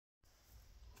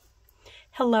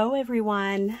Hello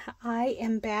everyone. I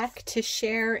am back to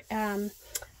share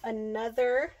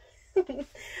another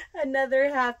another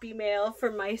happy mail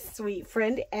from my sweet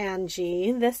friend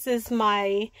Angie. This is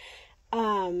my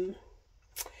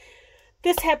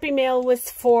this happy mail was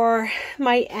for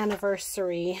my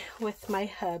anniversary with my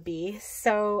hubby.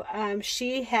 So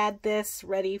she had this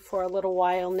ready for a little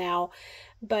while now,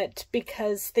 but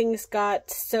because things got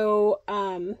so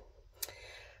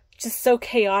just so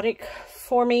chaotic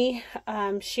for me,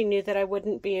 she knew that I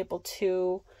wouldn't be able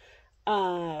to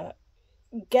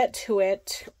get to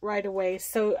it right away.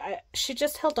 So she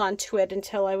just held on to it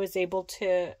until I was able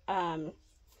to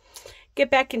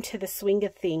get back into the swing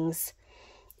of things.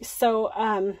 So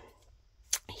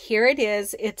here it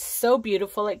is. It's so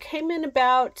beautiful. It came in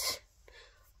about,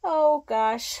 oh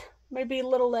gosh, maybe a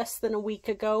little less than a week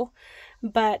ago.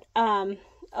 But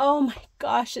oh my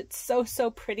gosh, it's so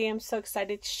pretty. I'm so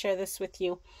excited to share this with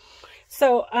you.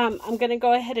 So I'm going to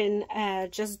go ahead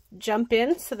and just jump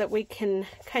in so that we can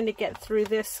kind of get through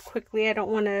this quickly. I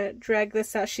don't want to drag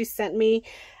this out. She sent me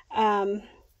the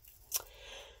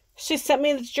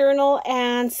journal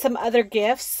and some other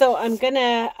gifts. So I'm going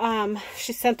to,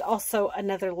 she sent also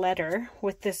another letter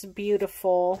with this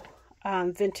beautiful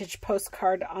vintage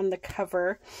postcard on the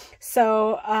cover.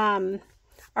 So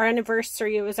our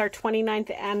anniversary, it was our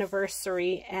 29th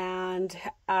anniversary, and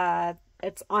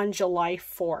it's on July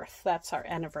 4th. That's our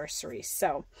anniversary.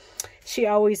 So she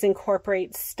always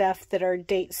incorporates stuff that are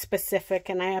date specific,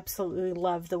 and I absolutely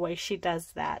love the way she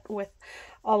does that with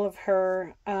all of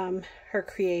her her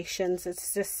creations.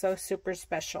 It's just so super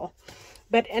special.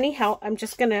 But anyhow, I'm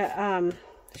just gonna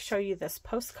show you this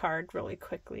postcard really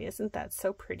quickly. Isn't that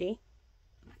so pretty?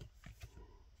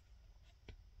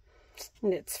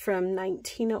 And it's from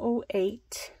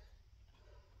 1908.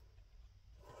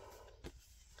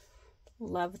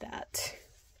 Love that.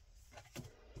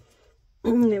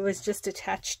 It was just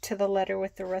attached to the letter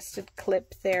with the rusted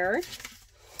clip there.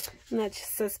 And that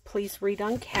just says, please read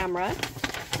on camera.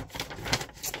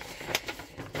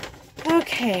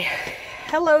 Okay.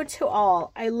 Hello to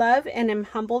all. I love and am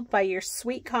humbled by your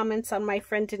sweet comments on my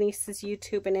friend Denise's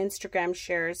YouTube and Instagram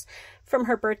shares from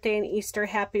her birthday and Easter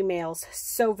happy mails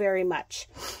so very much.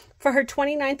 For her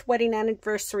 29th wedding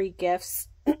anniversary gifts,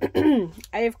 I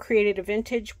have created a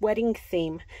vintage wedding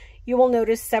theme. You will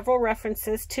notice several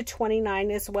references to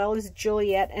 29 as well as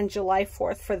Juliet and July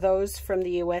 4th for those from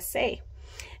the USA.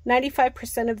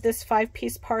 95% of this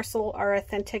 5-piece parcel are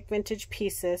authentic vintage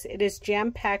pieces. It is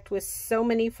jam-packed with so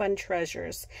many fun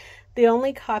treasures. The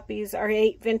only copies are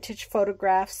 8 vintage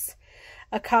photographs,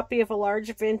 a copy of a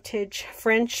large vintage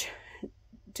French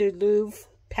de Louvre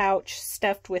pouch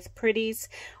stuffed with pretties,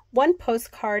 1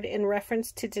 postcard in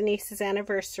reference to Denise's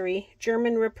anniversary,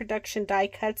 German reproduction die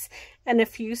cuts, and a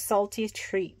few salty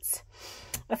treats.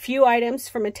 A few items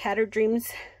from A Tattered Dream,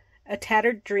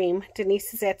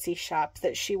 Denise's Etsy shop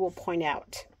that she will point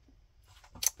out.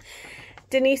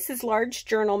 Denise's large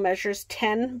journal measures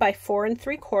 10 by 4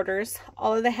 3/4.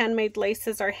 All of the handmade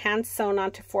laces are hand sewn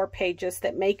onto 4 pages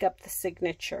that make up the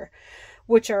signature,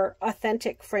 which are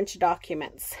authentic French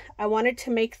documents. I wanted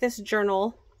to make this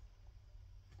journal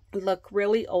look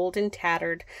really old and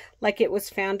tattered, like it was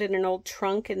found in an old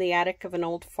trunk in the attic of an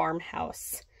old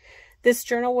farmhouse. This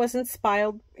journal was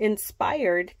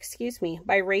inspired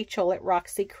by Rachel at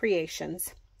Roxy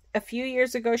Creations. A few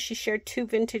years ago, she shared 2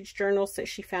 vintage journals that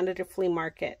she found at a flea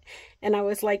market. And I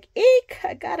was like, eek,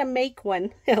 I gotta make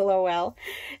one. LOL.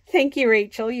 Thank you,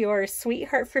 Rachel. You are a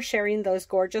sweetheart for sharing those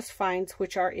gorgeous finds,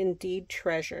 which are indeed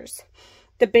treasures.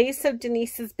 The base of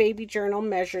Denise's baby journal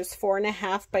measures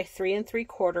 4.5 by 3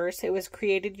 3/4. It was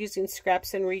created using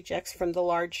scraps and rejects from the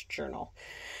large journal.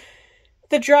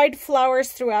 The dried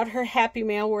flowers throughout her happy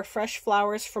mail were fresh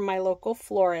flowers from my local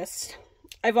florist.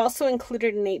 I've also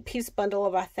included an 8-piece bundle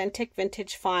of authentic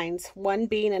vintage finds, one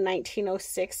being a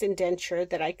 1906 indenture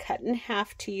that I cut in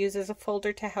half to use as a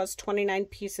folder to house 29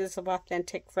 pieces of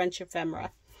authentic French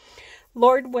ephemera.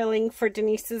 Lord willing, for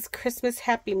Denise's Christmas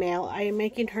happy mail, I am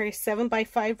making her a 7 by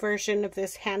 5 version of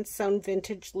this hand-sewn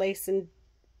vintage lace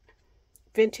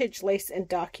and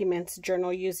documents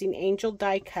journal using angel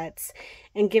die cuts,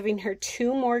 and giving her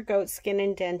 2 more goatskin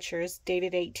indentures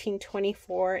dated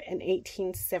 1824 and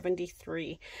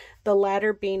 1873, the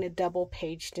latter being a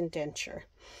double-paged indenture.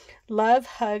 Love,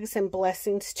 hugs, and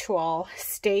blessings to all.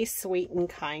 Stay sweet and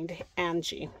kind,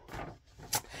 Angie.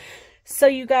 So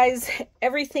you guys,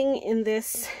 everything in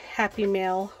this happy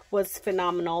mail was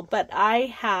phenomenal, but I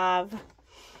have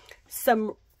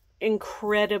some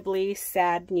incredibly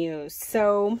sad news.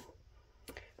 So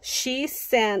she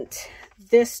sent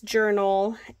this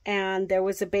journal, and there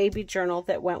was a baby journal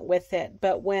that went with it,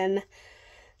 but when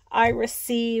I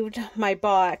received my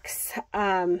box,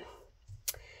 and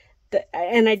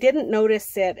I didn't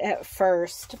notice it at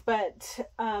first, but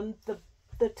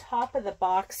the top of the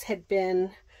box had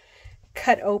been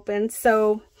cut open.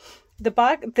 So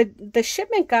the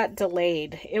shipment got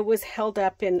delayed. It was held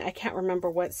up in, I can't remember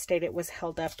what state it was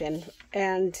held up in,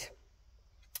 and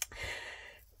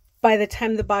by the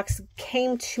time the box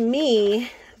came to me,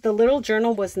 the little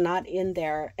journal was not in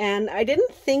there, and I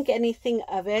didn't think anything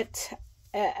of it.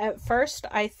 At first,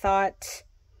 I thought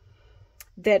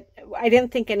that I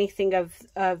didn't think anything of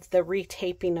the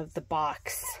retaping of the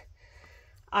box.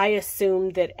 I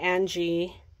assumed that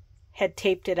Angie had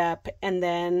taped it up and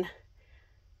then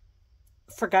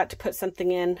forgot to put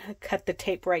something in, cut the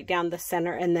tape right down the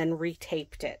center, and then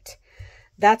retaped it.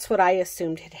 That's what I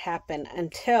assumed had happened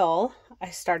until I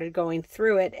started going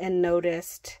through it and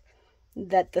noticed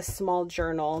that the small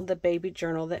journal, the baby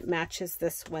journal that matches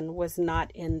this one, was not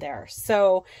in there.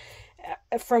 So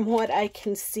from what I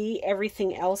can see,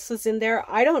 everything else is in there.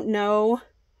 I don't know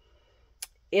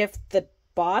if the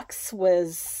box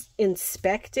was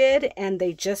inspected and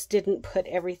they just didn't put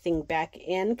everything back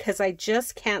in, because I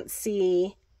just can't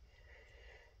see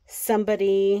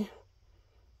somebody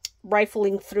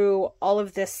rifling through all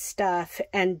of this stuff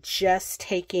and just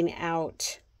taking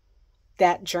out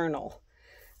that journal.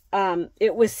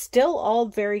 It was still all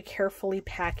very carefully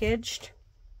packaged.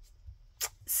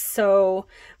 So,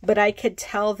 but I could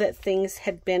tell that things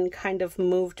had been kind of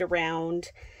moved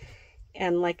around.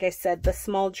 And like I said, the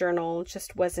small journal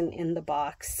just wasn't in the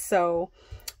box. So,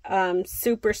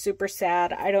 super, super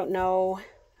sad. I don't know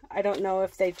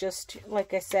if they just,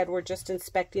 like I said, were just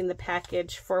inspecting the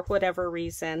package for whatever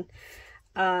reason.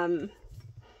 But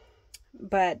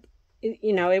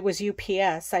you know, it was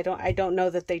UPS. I don't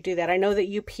know that they do that. I know that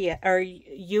UPS or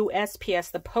USPS,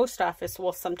 the post office,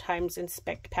 will sometimes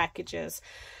inspect packages.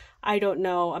 I don't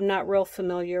know. I'm not real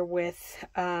familiar with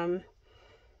the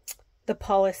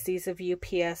policies of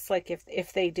UPS, like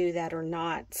if they do that or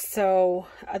not. So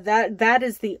that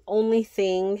is the only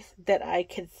thing that I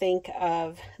could think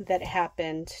of that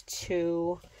happened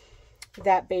to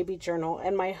that baby journal,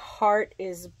 and my heart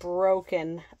is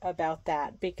broken about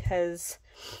that, because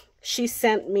she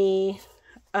sent me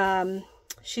a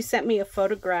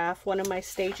photograph, one of my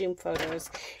staging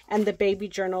photos, and the baby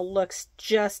journal looks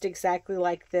just exactly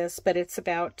like this, but it's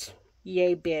about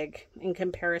yay big in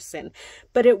comparison.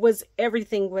 But it was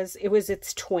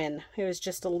its twin. It was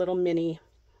just a little mini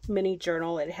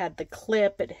journal. It had the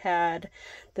clip, it had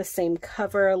the same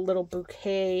cover, a little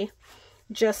bouquet,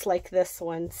 just like this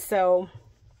one. So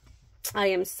I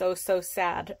am so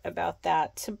sad about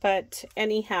that. But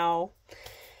anyhow,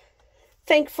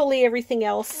 thankfully, everything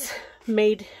else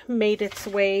made its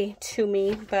way to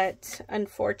me, but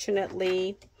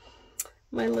unfortunately,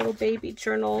 my little baby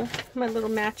journal, my little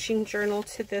matching journal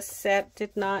to this set,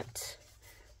 did not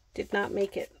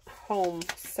make it home.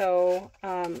 So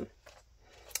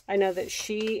I know that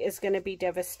she is going to be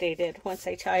devastated once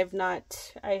I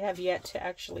have yet to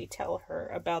actually tell her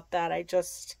about that. I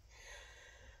just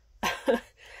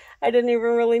I didn't even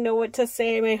really know what to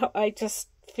say. I just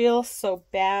feel so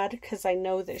bad, because I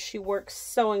know that she works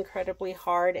so incredibly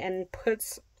hard and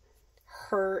puts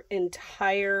her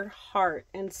entire heart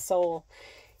and soul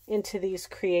into these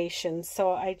creations.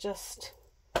 So I just,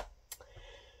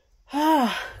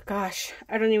 gosh,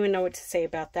 I don't even know what to say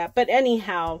about that. But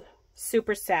anyhow,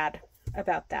 super sad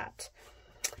about that.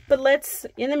 But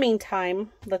in the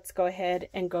meantime, let's go ahead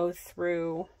and go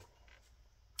through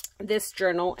this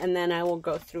journal, and then I will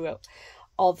go through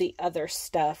all the other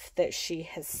stuff that she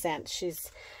has sent.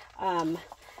 She's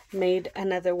made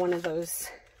another one of those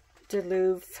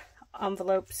Deluve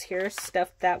envelopes here,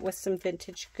 stuffed that with some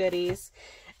vintage goodies,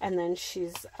 and then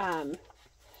she's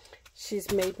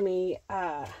made me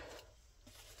a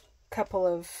couple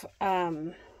of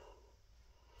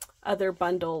other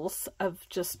bundles of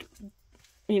just,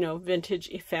 you know, vintage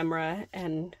ephemera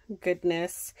and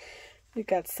goodness. We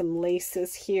got some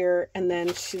laces here, and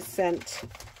then she sent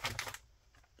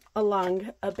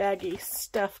along a baggie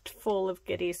stuffed full of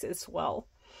goodies as well.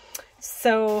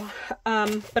 So,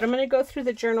 but I'm going to go through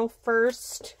the journal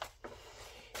first,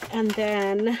 and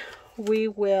then we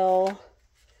will,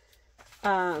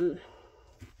 we'll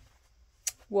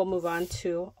move on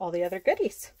to all the other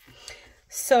goodies.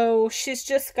 So she's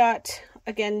just got,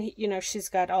 again, you know, she's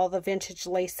got all the vintage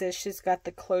laces. She's got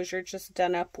the closure just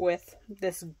done up with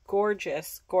this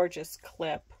gorgeous, gorgeous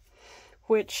clip,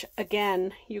 which,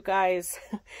 again, you guys,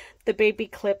 the baby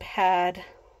clip had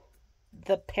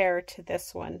the pair to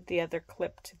this one, the other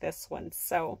clip to this one.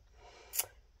 So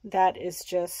that is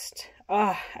just,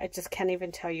 I just can't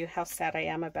even tell you how sad I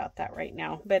am about that right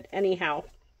now. But anyhow,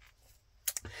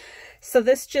 So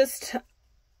this just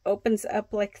opens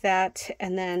up like that,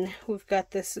 and then we've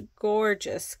got this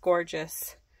gorgeous,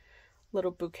 gorgeous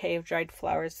little bouquet of dried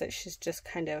flowers that she's just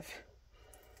kind of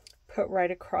put right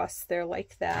across there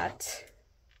like that.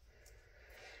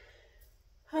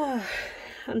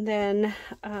 And then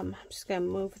I'm just going to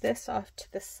move this off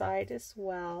to the side as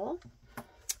well.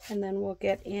 And then we'll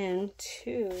get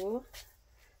into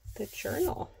the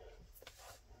journal.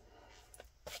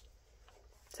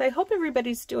 So I hope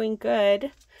everybody's doing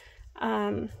good.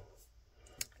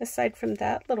 Aside from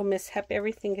that little mishap,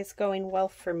 everything is going well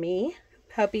for me.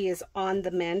 Hubby is on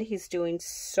the mend. He's doing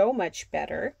so much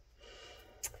better.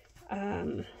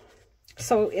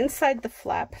 So inside the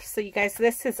flap, so you guys,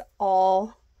 this is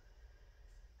all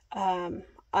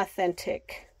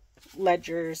authentic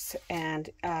ledgers and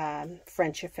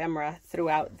French ephemera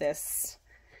throughout this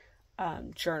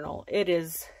journal. It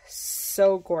is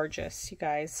so gorgeous, you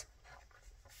guys.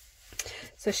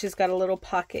 So she's got a little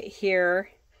pocket here,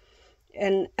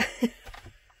 and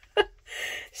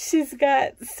she's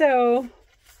got, so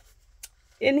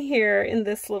in here in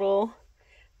this little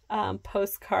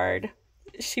postcard,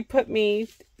 she put me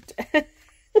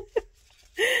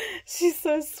she's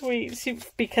so sweet.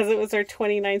 Because it was our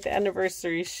 29th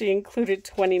anniversary, she included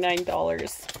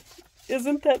 $29.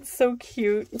 Isn't that so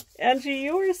cute? Angie,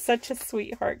 you are such a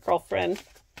sweetheart, girlfriend.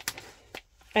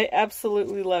 I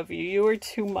absolutely love you. You are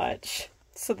too much.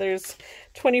 So there's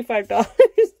 $25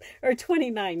 or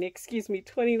 $29, excuse me,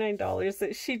 $29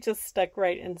 that she just stuck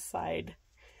right inside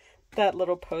that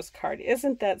little postcard.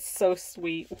 Isn't that so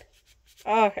sweet?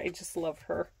 Oh, I just love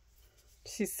her.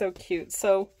 She's so cute.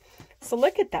 So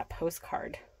look at that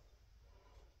postcard.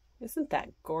 Isn't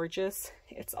that gorgeous?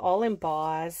 It's all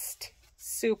embossed,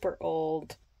 super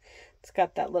old. It's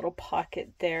got that little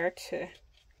pocket there to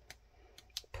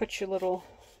put your little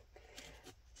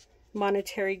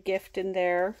monetary gift in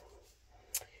there.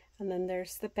 And then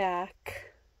there's the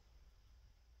back.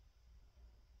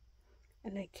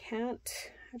 And I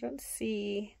don't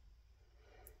see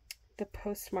the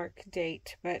postmark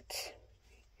date, but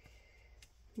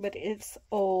it's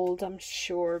old, I'm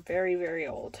sure. Very, very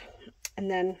old.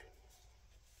 And then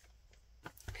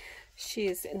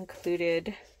she's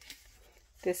included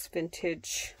this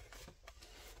vintage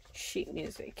sheet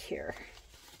music here.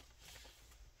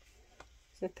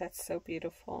 Isn't that so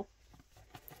beautiful?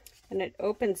 And it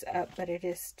opens up, but it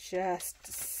is just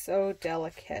so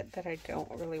delicate that I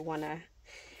don't really want to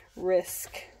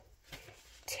risk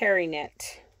tearing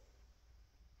it.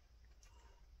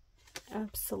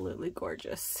 Absolutely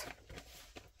gorgeous.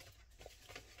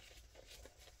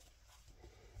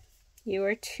 You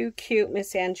are too cute,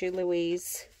 Miss Angie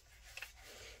Louise.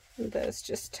 And those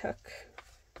just tuck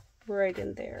right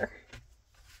in there.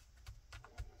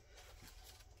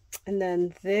 And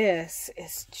then this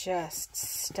is just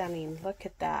stunning. Look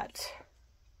at that.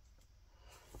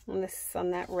 And this is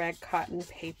on that rag cotton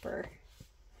paper.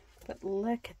 But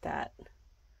look at that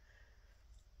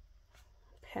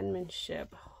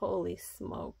penmanship. Holy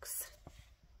smokes.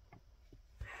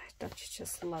 Don't you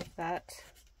just love that?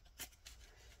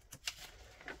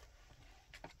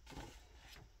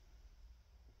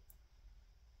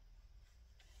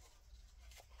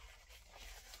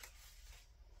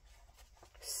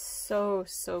 So,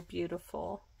 so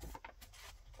beautiful.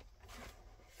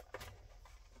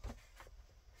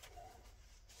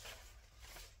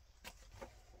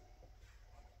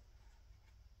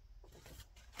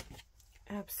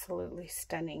 Absolutely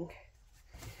stunning.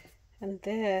 And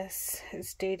this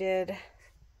is dated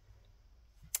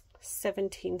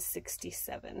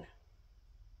 1767.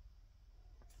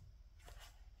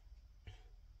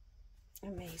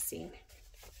 Amazing.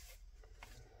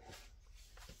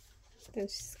 Then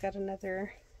she's got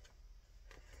another,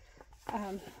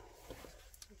 put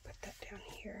that down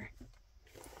here.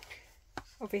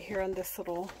 Over here on this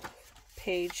little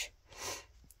page,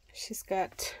 she's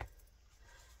got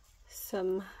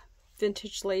some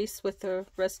vintage lace with a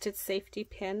rusted safety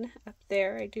pin up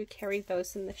there. I do carry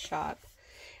those in the shop.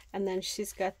 And then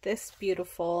she's got this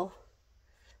beautiful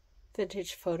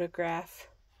vintage photograph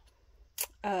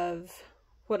of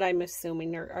what I'm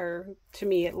assuming are, to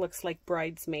me, it looks like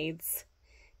bridesmaids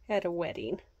at a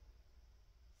wedding.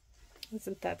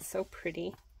 Isn't that so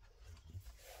pretty?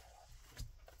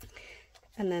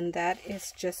 And then that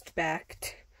is just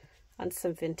backed on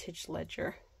some vintage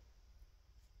ledger.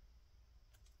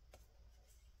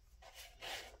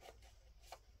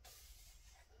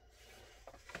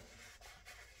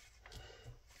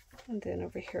 And then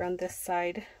over here on this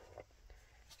side,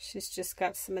 she's just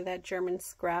got some of that German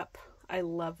scrap. I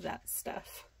love that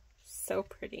stuff. So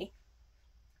pretty.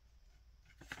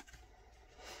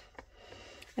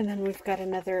 And then we've got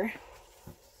another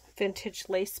vintage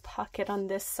lace pocket on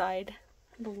this side.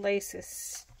 The lace is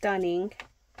stunning.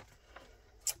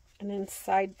 And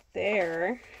inside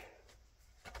there,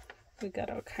 we got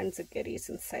all kinds of goodies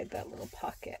inside that little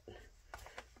pocket.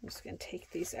 I'm just going to take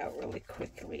these out really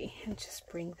quickly and just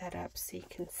bring that up so you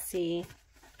can see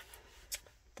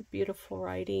the beautiful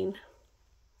writing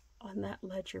on that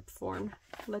ledger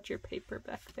paper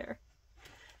back there.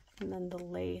 And then the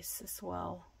lace as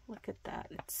well. Look at that.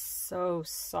 It's so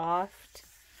soft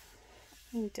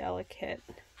and delicate.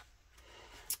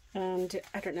 And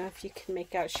I don't know if you can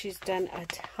make out, she's done a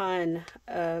ton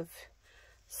of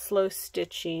slow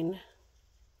stitching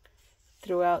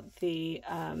throughout the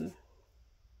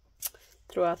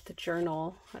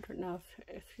journal. I don't know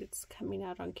if it's coming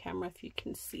out on camera, if you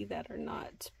can see that or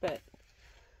not, but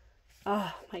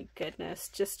oh my goodness,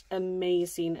 just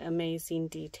amazing, amazing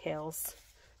details.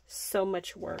 So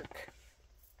much work.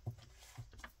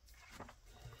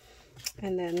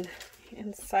 And then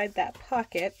inside that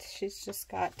pocket, she's just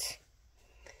got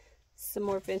some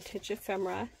more vintage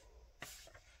ephemera.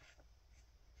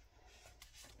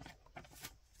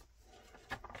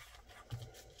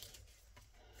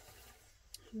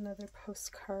 Another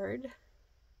postcard.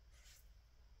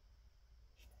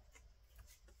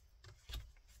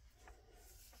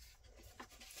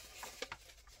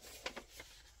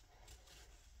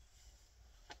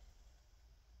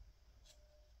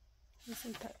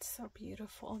 Isn't that so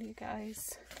beautiful, you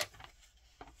guys?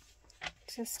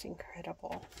 Just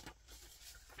incredible.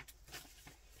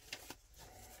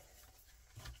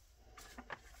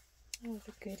 All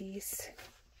the goodies.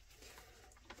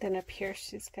 Then up here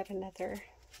she's got another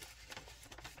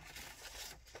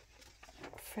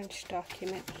French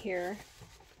document here.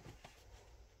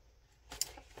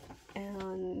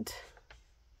 And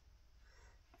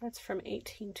that's from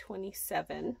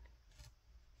 1827.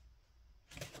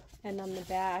 And on the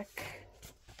back,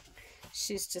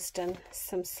 she's just done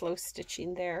some slow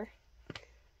stitching there.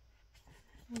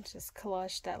 And just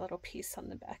collaged that little piece on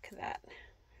the back of that.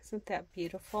 Isn't that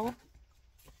beautiful?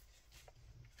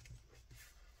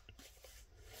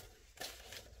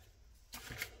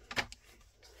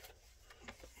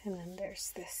 And then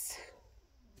there's this.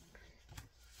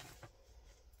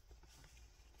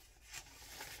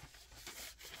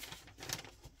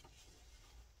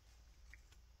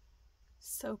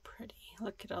 So pretty.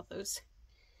 Look at all those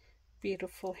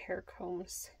beautiful hair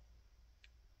combs.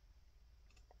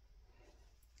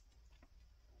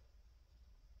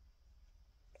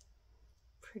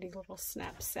 Pretty little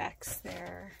snap sacks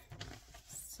there.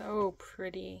 So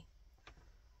pretty.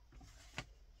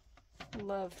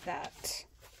 Love that.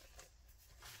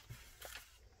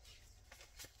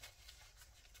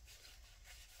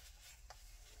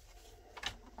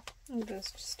 And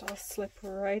those just all slip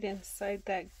right inside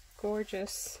that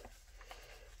gorgeous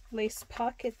lace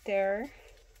pocket there.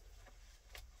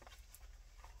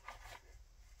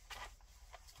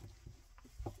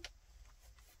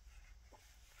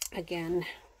 Again,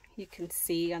 you can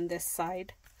see on this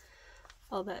side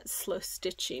all that slow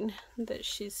stitching that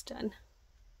she's done.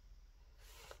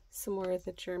 Some more of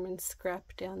the German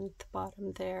scrap down at the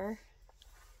bottom there.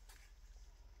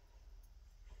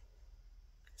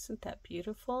 Isn't that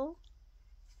beautiful?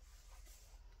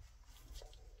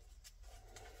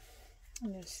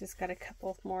 And then she's got a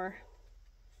couple more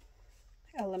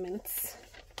elements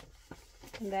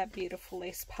in that beautiful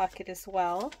lace pocket as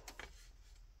well.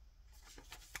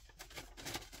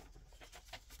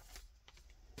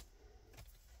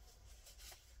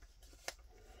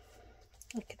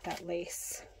 Look at that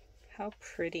lace. How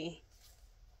pretty.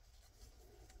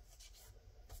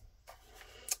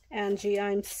 Angie,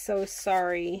 I'm so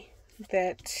sorry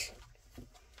that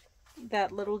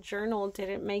that little journal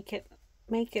didn't make it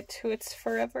to its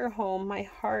forever home. My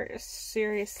heart is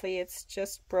seriously, it's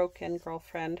just broken,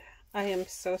 girlfriend. I am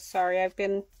so sorry. I've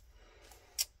been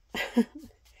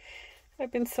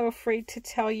so afraid to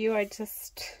tell you. I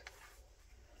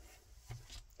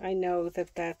know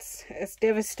that that's as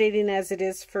devastating as it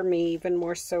is for me, even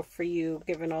more so for you,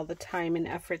 given all the time and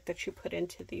effort that you put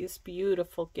into these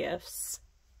beautiful gifts.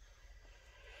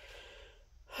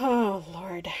 Oh,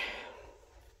 Lord.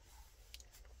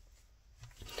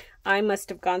 I must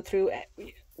have gone through,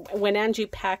 when Angie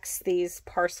packs these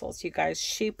parcels, you guys,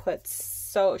 she's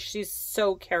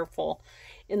so careful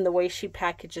in the way she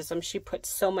packages them. She puts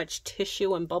so much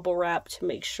tissue and bubble wrap to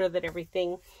make sure that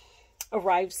everything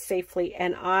arrives safely.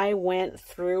 And I went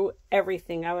through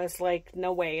everything. I was like,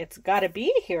 no way, it's got to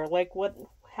be here. Like, what?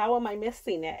 How am I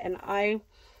missing it? And I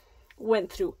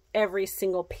went through every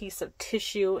single piece of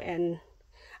tissue, and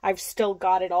I've still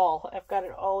got it all. I've got it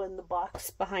all in the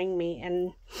box behind me,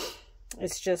 and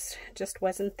It's just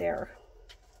wasn't there.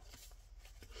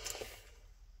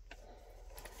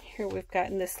 Here we've got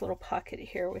in this little pocket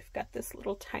here, we've got this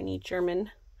little tiny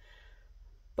German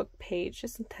book page.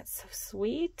 Isn't that so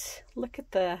sweet? Look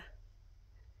at that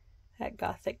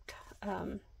Gothic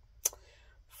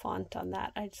font on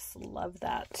that. I just love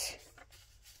that.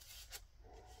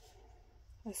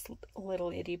 This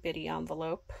little itty bitty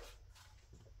envelope,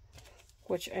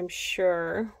 which I'm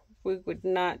sure we would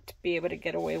not be able to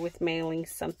get away with mailing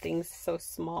something so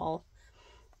small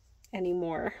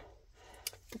anymore.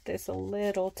 But there's a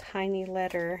little tiny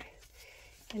letter,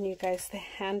 and you guys, the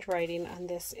handwriting on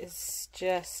this is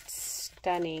just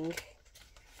stunning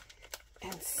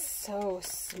and so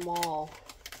small.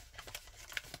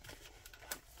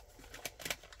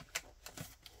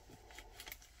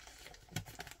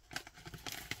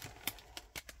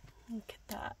 Look at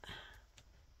that.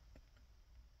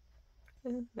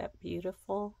 Isn't that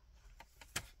beautiful?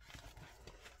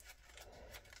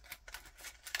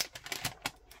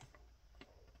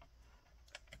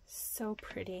 So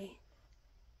pretty.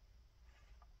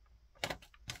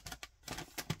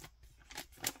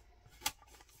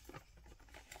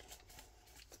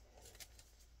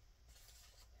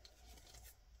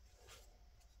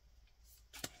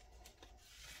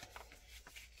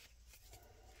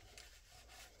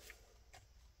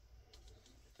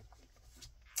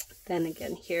 Then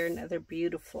again here, another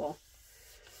beautiful,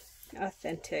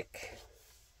 authentic,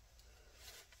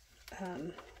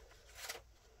 I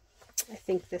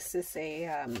think this is a,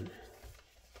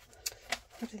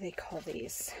 what do they call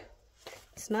these?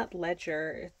 It's not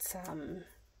ledger, it's,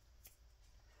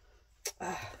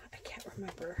 I can't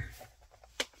remember.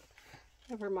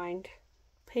 Never mind.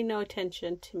 Pay no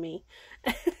attention to me.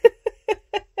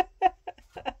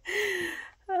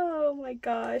 Oh my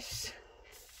gosh.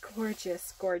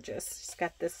 Gorgeous, gorgeous. It's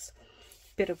got this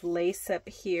bit of lace up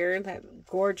here, that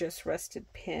gorgeous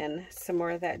rusted pin, some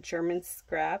more of that German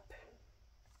scrap.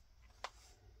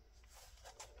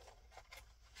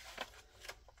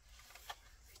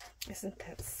 Isn't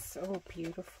that so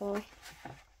beautiful?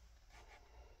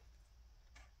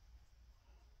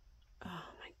 Oh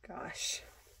my gosh.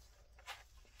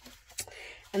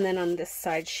 And then on this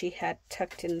side, she had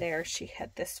tucked in there, she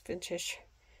had this vintage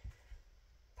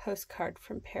postcard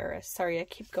from Paris. Sorry, I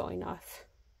keep going off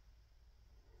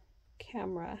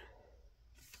camera.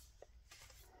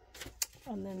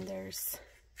 And then there's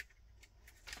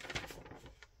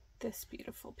this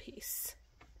beautiful piece.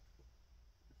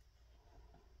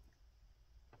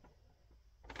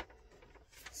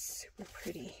 Super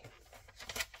pretty.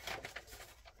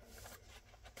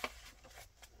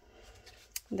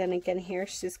 And then again here,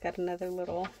 she's got another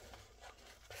little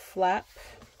flap.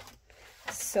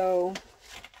 So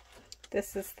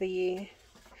this is the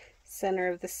center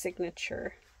of the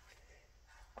signature.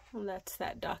 And that's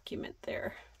that document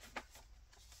there.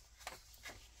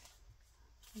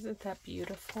 Isn't that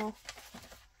beautiful?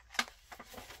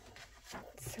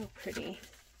 It's so pretty.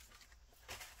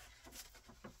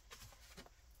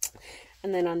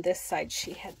 And then on this side,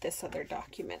 she had this other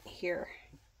document here.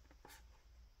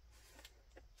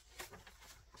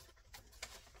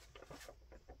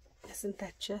 Isn't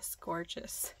that just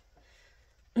gorgeous?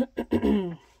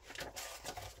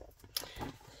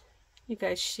 You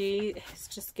guys, she has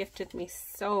just gifted me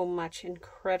so much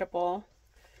incredible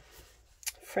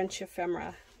French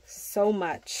ephemera. So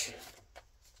much.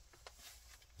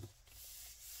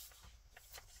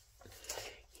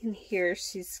 In here,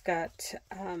 she's got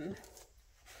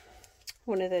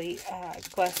one of the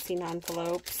glassine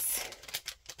envelopes.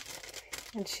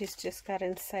 And she's just got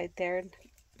inside there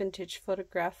vintage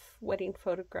photograph, wedding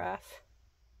photograph.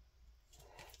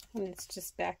 And it's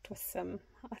just backed with some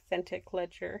authentic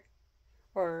ledger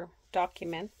or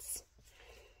documents.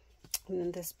 And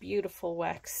then this beautiful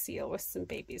wax seal with some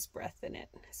baby's breath in it.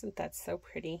 Isn't that so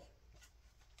pretty?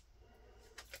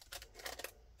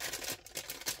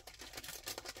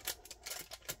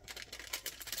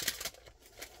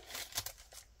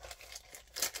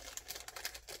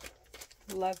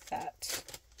 Love that.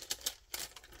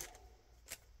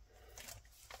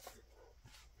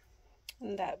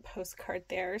 And that postcard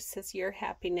there says, "Your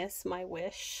happiness, my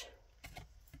wish."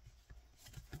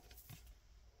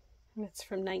 And it's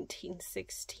from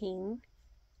 1916.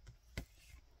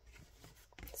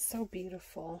 So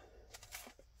beautiful.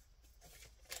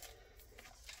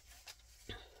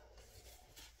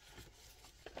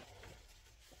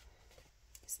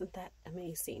 Isn't that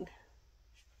amazing?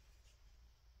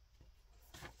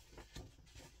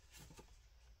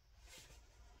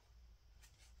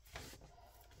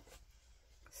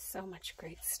 So much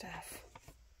great stuff.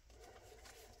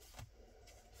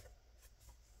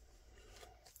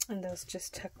 And those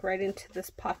just tuck right into this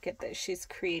pocket that she's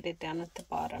created down at the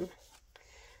bottom.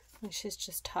 And she's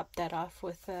just topped that off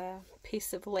with a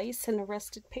piece of lace and a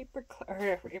rusted paper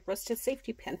or a rusted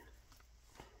safety pin.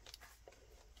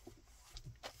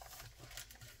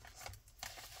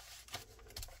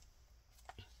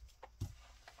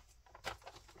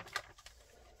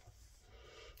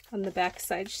 On the back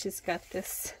side, she's got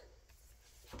this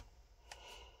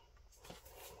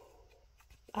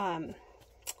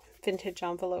vintage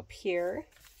envelope here.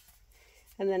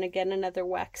 And then again, another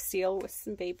wax seal with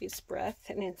some baby's breath.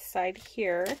 And inside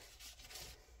here,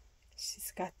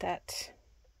 she's got that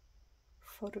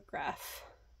photograph,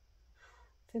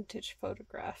 vintage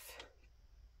photograph.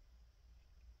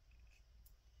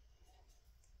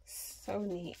 So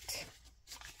neat.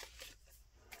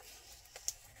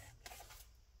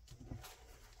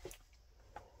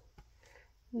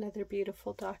 Another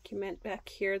beautiful document back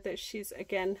here that she's,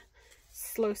 again,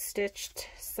 slow stitched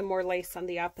some more lace on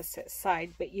the opposite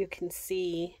side, but you can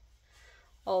see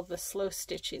all the slow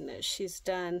stitching that she's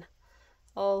done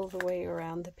all the way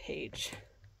around the page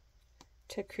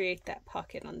to create that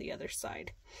pocket on the other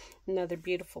side. Another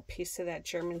beautiful piece of that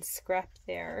German scrap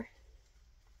there.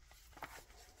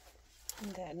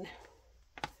 And then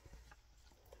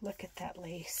look at that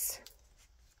lace.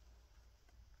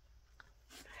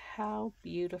 How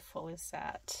beautiful is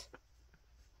that?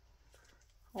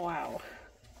 Wow.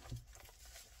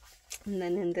 And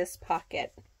then in this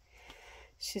pocket,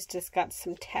 she's just got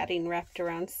some tatting wrapped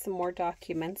around some more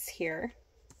documents here.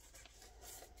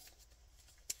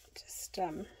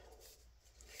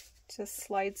 Just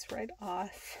slides right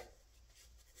off.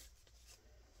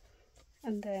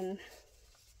 And then,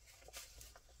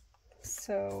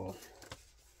 so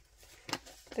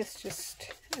this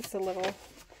just is a little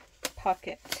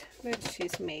pocket that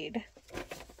she's made.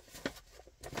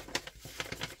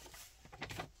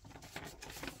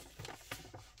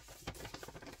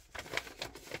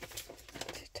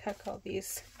 To tuck all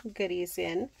these goodies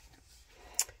in.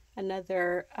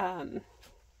 Another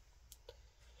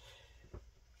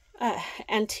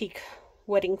antique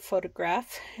wedding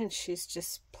photograph, and she's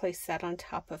just placed that on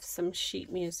top of some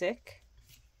sheet music.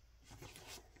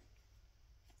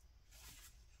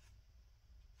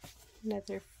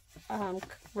 Another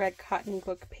red cotton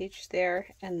book page there,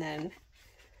 and then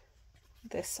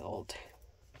this old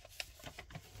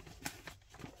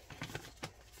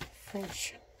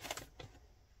French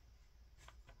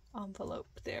envelope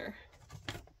there.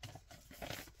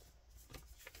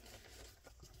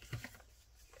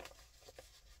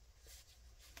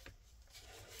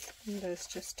 And those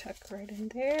just tuck right in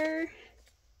there.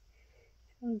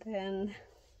 And then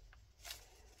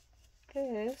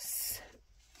this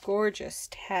gorgeous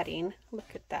tatting.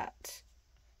 Look at that.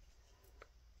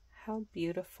 How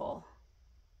beautiful.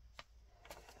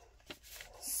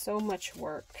 So much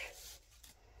work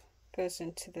goes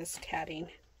into this tatting.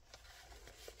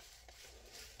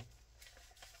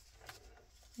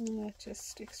 And that just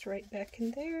sticks right back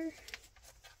in there.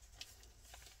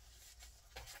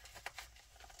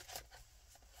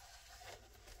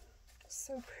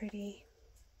 So pretty.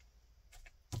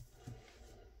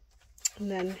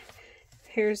 And then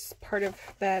here's part of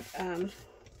that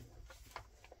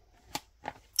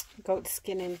goat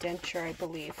skin indenture, I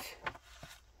believe.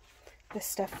 This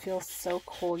stuff feels so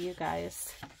cool, you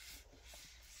guys.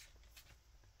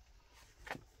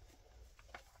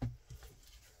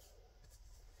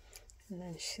 And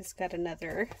then she's got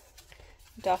another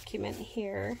document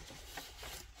here.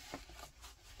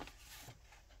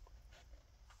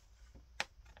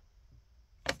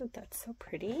 Isn't that so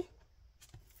pretty?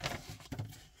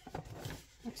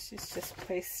 She's just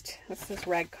placed, this is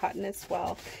rag cotton as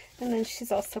well. And then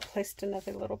she's also placed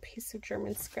another little piece of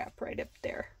German scrap right up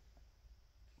there.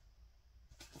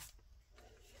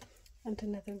 And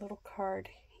another little card.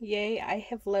 Yea, I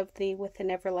have loved thee with an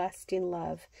everlasting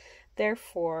love.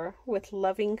 Therefore, with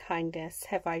loving kindness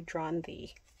have I drawn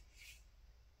thee.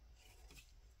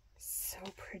 So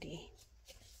pretty.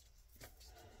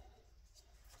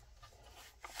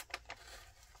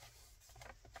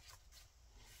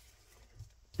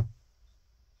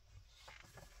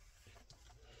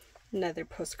 Another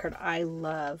postcard. I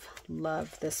love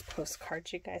this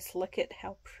postcard, you guys. Look at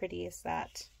how pretty is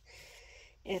that.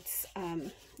 It's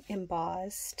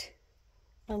embossed.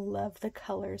 I love the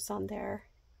colors on there.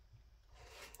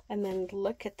 And then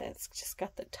look at this. It's just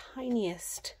got the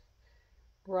tiniest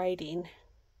writing.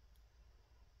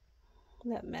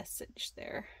 That message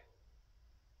there.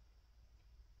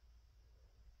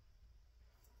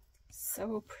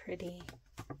 So pretty.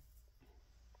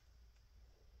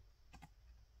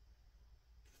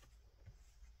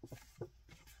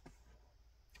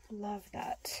 Love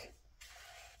that.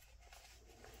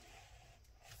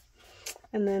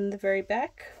 And then the very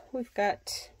back, we've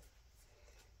got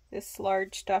this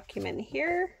large document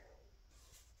here.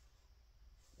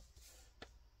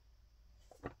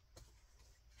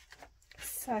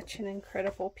 Such an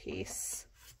incredible piece.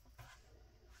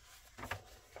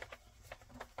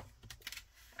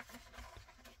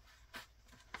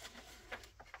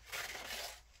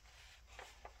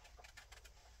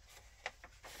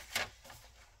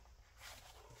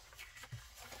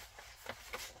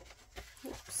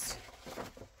 Oops.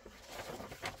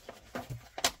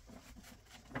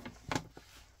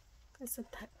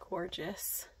 Isn't that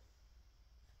gorgeous?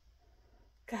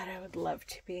 God, I would love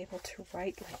to be able to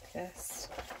write like this.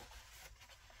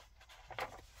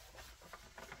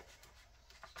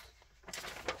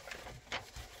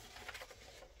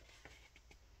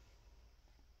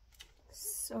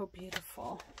 So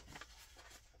beautiful.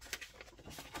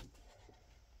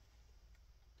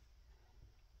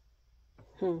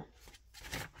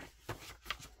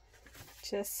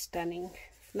 Just stunning.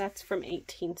 That's from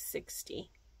 1860.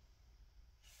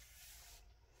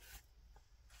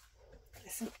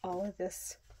 Isn't all of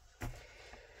this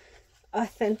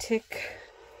authentic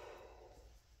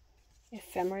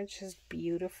ephemera just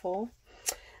beautiful?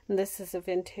 And this is a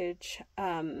vintage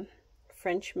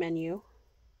French menu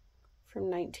from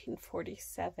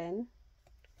 1947.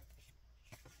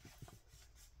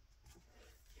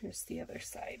 Here's the other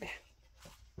side.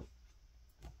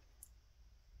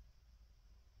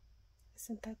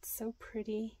 Isn't that so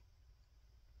pretty?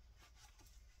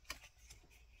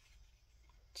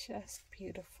 Just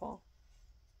beautiful.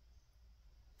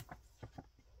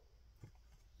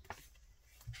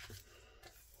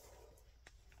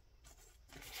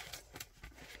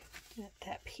 Got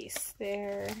that piece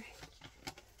there.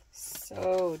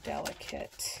 So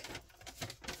delicate.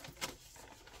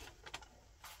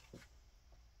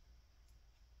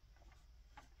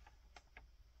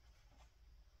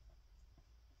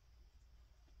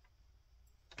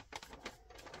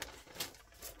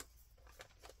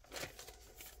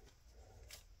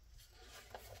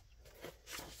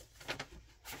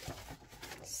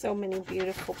 So many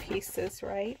beautiful pieces,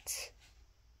 right?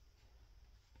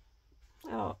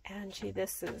 Oh, Angie,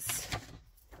 this is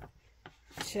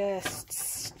just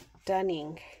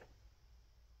stunning.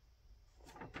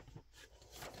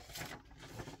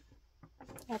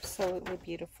 Absolutely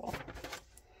beautiful.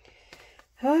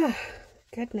 Oh,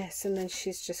 goodness. And then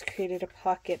she's just created a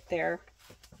pocket there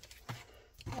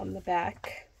on the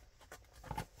back.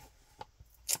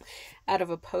 Out of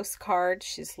a postcard,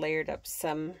 she's layered up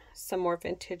some more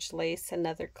vintage lace,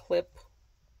 another clip,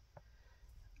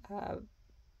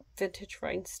 vintage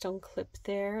rhinestone clip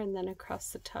there, and then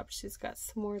across the top she's got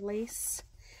some more lace,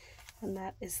 and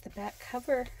that is the back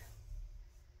cover.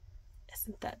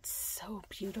 Isn't that so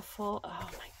beautiful? Oh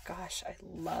my gosh, I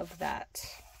love that.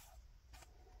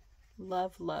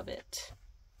 Love, love it.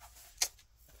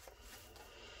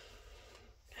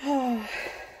 Oh.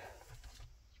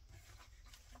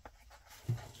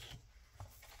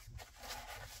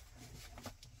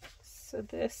 So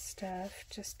this stuff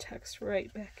just tucks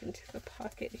right back into the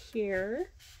pocket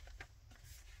here.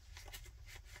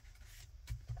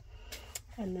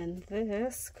 And then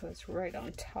this goes right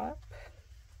on top.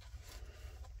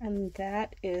 And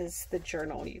that is the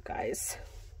journal, you guys.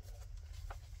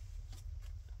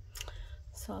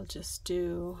 So I'll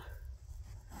do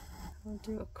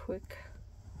a quick,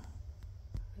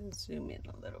 zoom in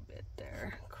a little bit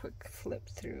there, quick flip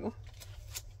through.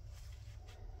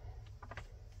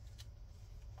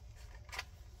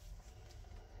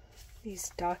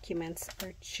 These documents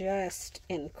are just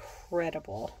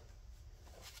incredible.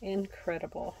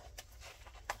 Incredible.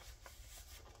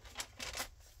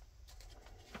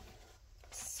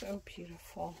 So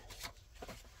beautiful.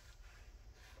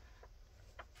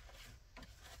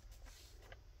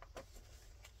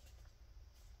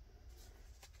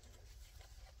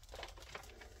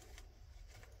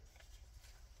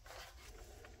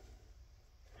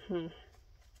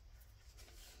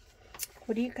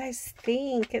 What do you guys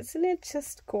think? Isn't it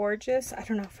just gorgeous? I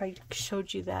don't know if I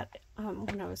showed you that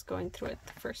when I was going through it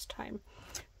the first time,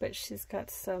 but she's got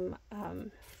some,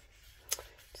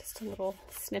 just a little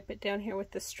snippet down here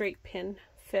with the straight pin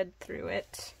fed through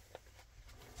it.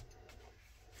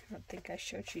 I don't think I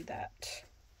showed you that.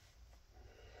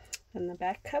 And the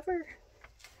back cover.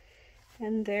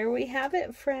 And there we have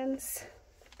it, friends.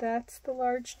 That's the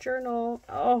large journal.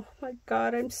 Oh my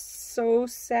God, I'm so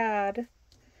sad.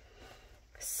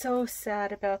 So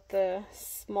sad about the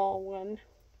small one.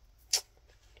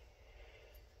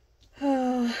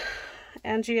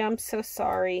 Angie, I'm so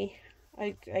sorry.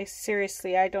 I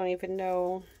seriously, I don't even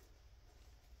know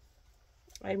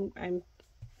I'm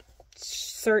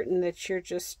certain that you're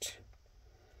just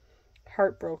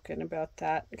heartbroken about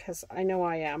that, because I know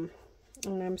I am.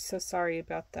 And I'm so sorry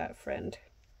about that, friend.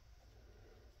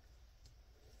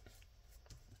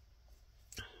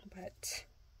 But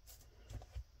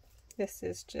this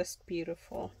is just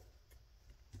beautiful.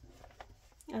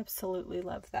 Absolutely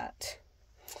love that.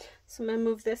 So I'm going to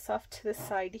move this off to the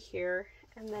side here,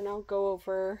 and then I'll go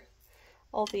over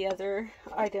all the other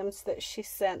items that she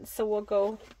sent. So we'll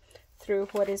go through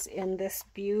what is in this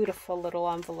beautiful little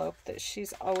envelope that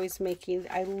she's always making.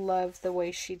 I love the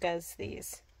way she does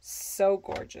these. So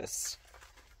gorgeous.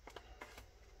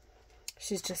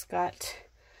 She's just got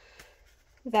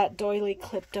that doily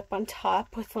clipped up on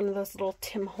top with one of those little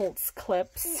Tim Holtz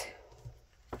clips.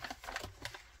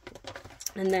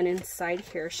 And then inside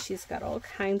here, she's got all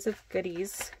kinds of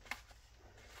goodies.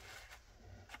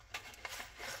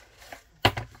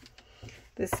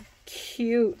 This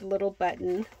cute little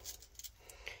button,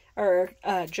 or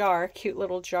jar, cute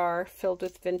little jar filled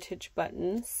with vintage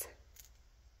buttons.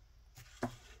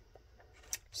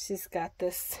 She's got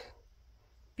this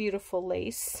beautiful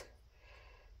lace,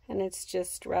 and it's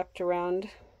just wrapped around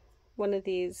one of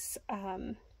these.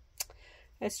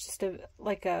 It's just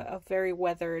like a very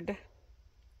weathered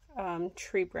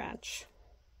tree branch,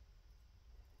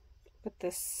 but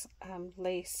this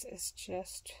lace is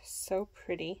just so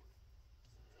pretty.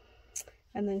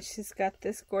 And then she's got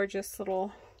this gorgeous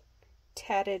little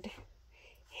tatted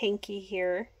hanky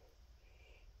here,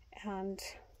 and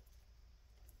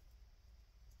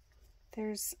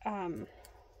there's I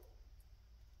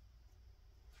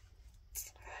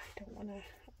don't want to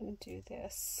undo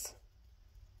this.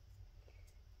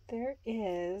 There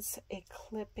is a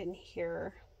clip in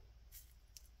here,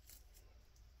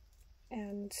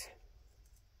 and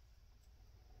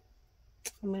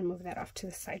I'm going to move that off to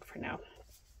the side for now.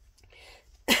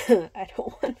 I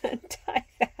don't want to untie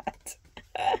that.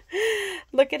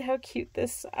 Look at how cute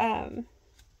this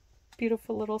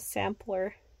beautiful little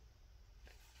sampler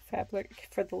fabric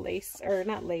for the lace, or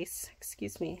not lace,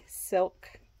 excuse me,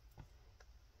 silk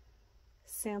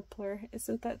sampler.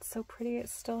 Isn't that so pretty? It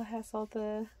still has all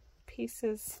the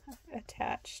pieces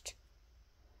attached.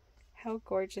 How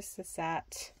gorgeous is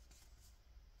that?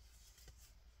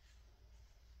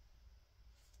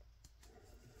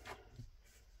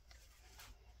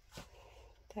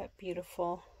 That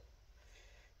beautiful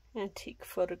antique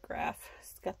photograph.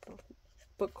 It's got the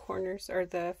book corners, or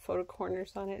the photo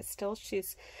corners on it still.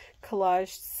 She's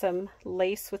collaged some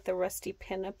lace with the rusty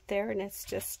pin up there, and it's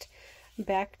just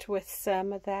backed with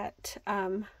some of that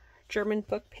German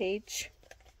book page.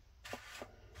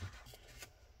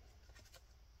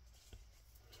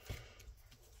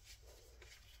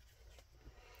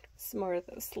 Some more of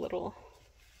those little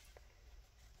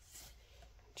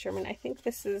German, I think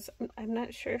this is, I'm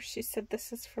not sure if she said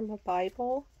this is from a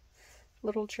Bible,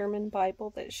 little German Bible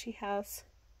that she has.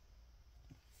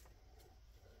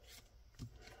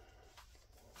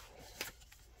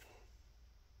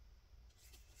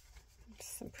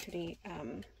 Some pretty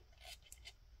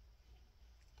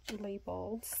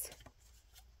labels.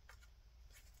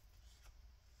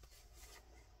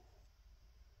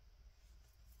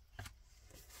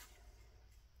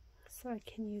 So I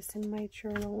can use in my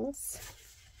journals.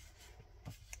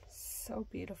 So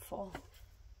beautiful.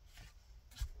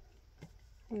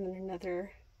 And then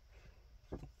another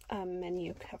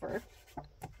menu cover,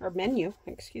 or menu,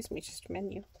 excuse me, just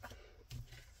menu.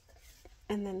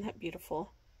 And then that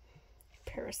beautiful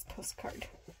Paris postcard.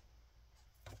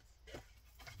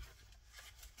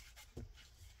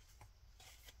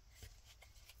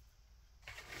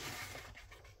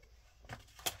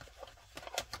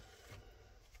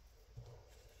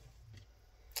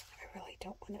 I really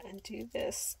don't want to undo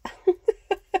this.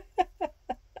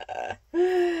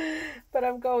 But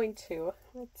I'm going to.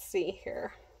 Let's see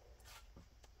here.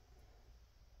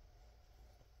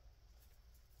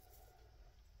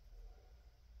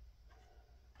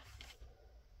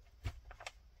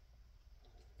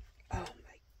 Oh my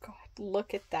God,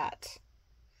 look at that.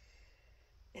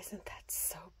 Isn't that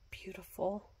so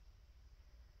beautiful?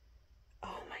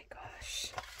 Oh my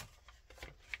gosh.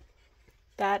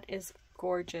 That is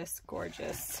gorgeous,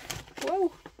 gorgeous.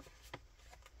 Whoa.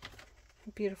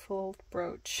 Beautiful old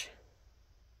brooch.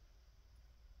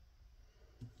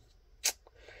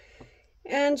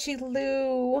 Angie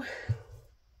Lou.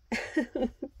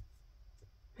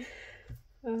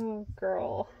 Oh,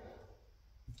 girl.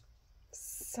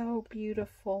 So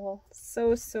beautiful.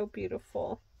 So, so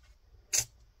beautiful.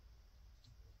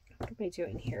 What am I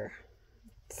doing here?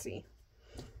 Let's see.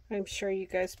 I'm sure you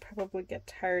guys probably get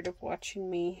tired of watching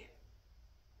me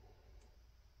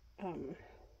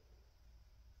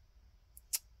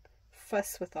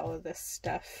fuss with all of this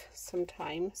stuff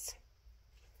sometimes.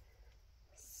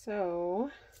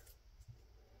 So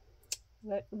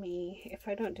let me, if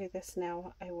I don't do this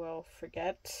now, I will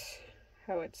forget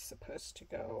how it's supposed to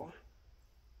go.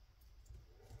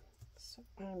 So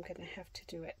I'm gonna have to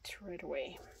do it right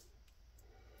away.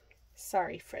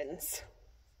 Sorry, friends.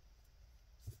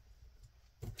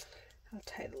 I'll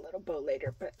tie the little bow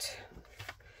later, but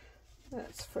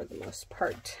that's for the most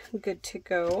part good to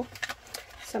go.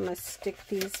 So I'm going to stick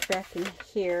these back in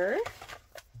here.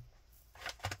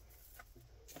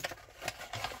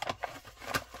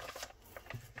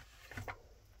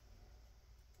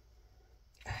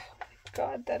 Oh my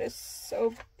God, that is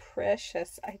so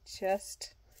precious. I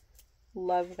just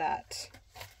love that.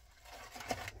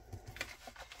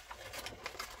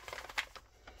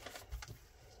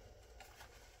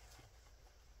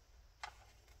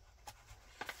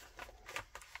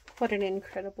 What an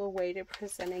incredible way to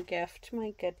present a gift.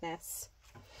 My goodness.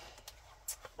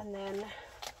 And then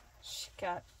she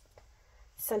got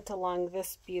sent along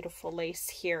this beautiful lace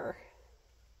here.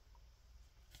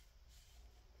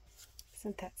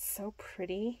 Isn't that so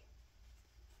pretty?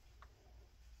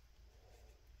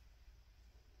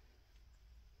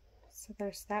 So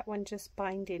there's that one just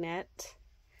binding it.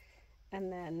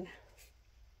 And then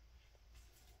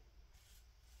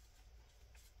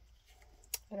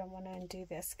I don't want to undo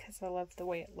this because I love the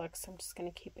way it looks. I'm just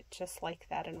going to keep it just like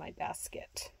that in my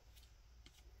basket.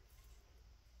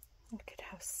 Look at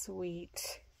how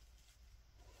sweet.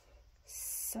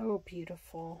 So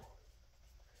beautiful.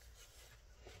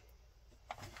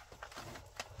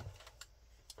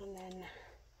 And then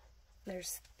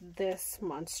there's this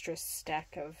monstrous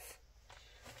stack of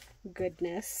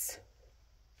goodness.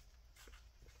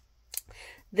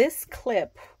 This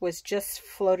clip was just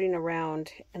floating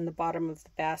around in the bottom of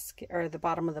the basket, or the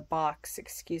bottom of the box,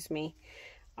 excuse me.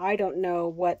 I don't know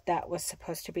what that was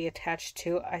supposed to be attached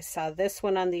to. I saw this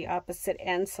one on the opposite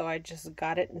end, so I just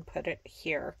got it and put it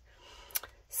here.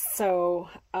 So,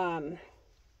 I'm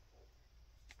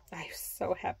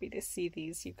so happy to see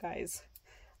these, you guys.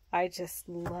 I just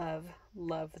love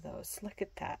those. Look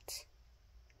at that.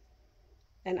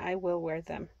 And I will wear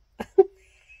them.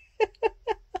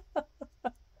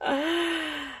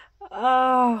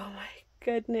 Oh my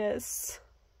goodness.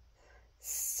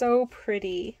 So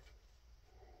pretty.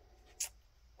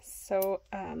 So,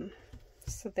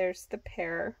 so there's the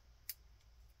pair.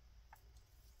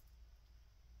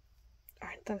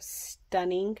 Aren't those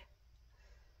stunning?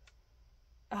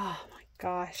 Oh my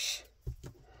gosh.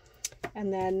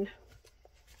 And then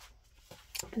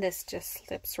this just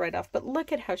slips right off. But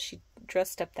look at how she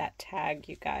dressed up that tag,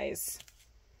 you guys.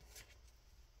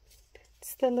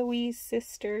 It's the Louise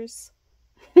sisters.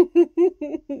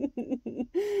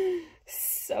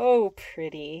 So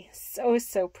pretty.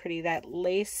 So pretty. That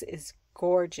lace is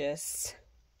gorgeous.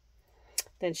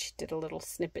 Then she did a little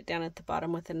snippet down at the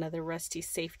bottom with another rusty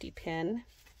safety pin.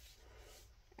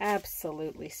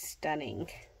 Absolutely stunning.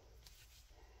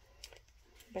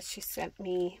 But she sent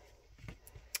me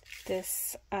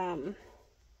this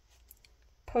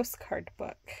postcard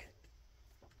book.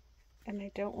 And I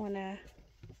don't want to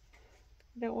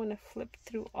flip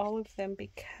through all of them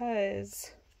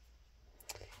because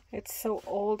it's so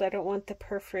old. I don't want the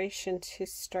perforation to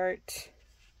start.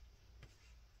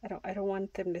 I don't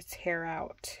want them to tear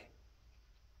out.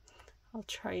 I'll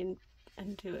try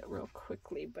and do it real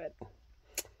quickly, but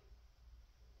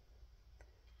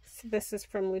so this is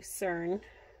from Lucerne.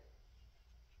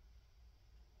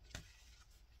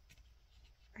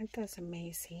 Aren't those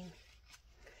amazing?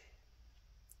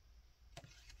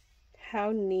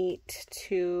 How neat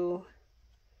to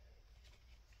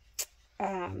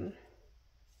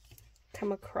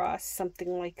come across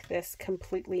something like this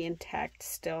completely intact,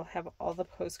 still have all the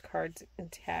postcards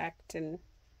intact, and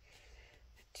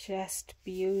just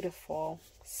beautiful.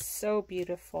 So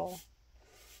beautiful.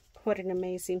 What an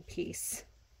amazing piece.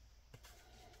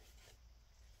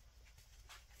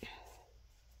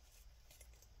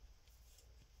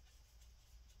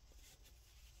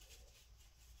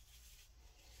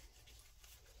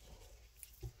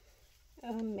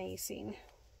 Amazing.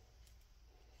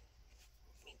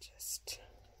 Let me just...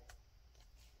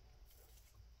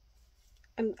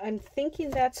 I'm thinking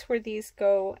that's where these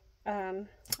go.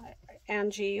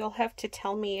 Angie, you'll have to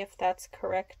tell me if that's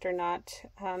correct or not.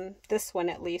 This one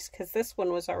at least, because this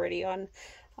one was already on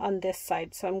this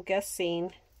side. So I'm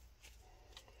guessing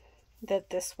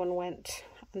that this one went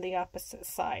on the opposite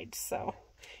side. So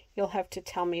you'll have to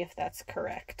tell me if that's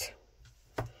correct.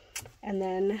 And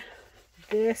then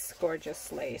this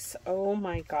gorgeous lace. Oh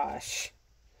my gosh.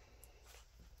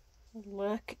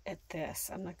 Look at this.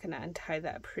 I'm not going to untie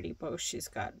that pretty bow she's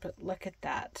got, but look at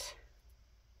that.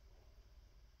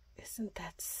 Isn't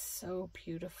that so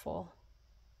beautiful?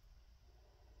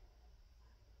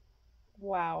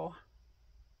 Wow.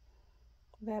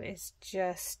 That is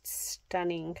just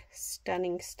stunning,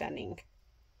 stunning, stunning.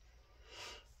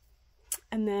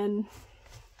 And then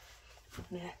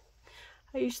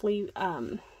I usually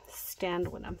stand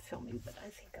when I'm filming, but I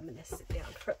think I'm going to sit down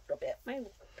for a little bit.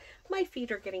 My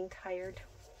feet are getting tired.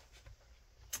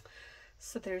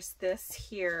 So there's this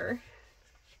here.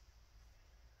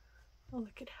 Oh,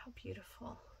 look at how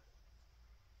beautiful.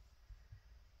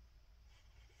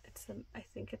 I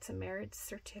think it's a marriage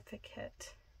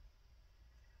certificate.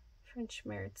 French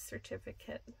marriage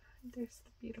certificate. There's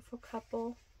the beautiful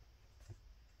couple.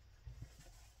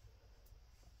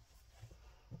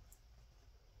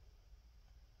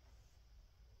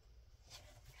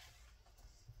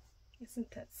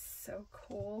 Isn't that so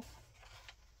cool?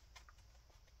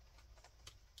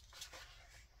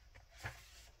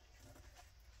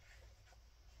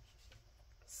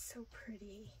 So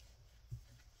pretty.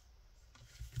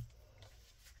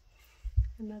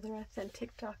 Another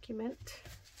authentic document.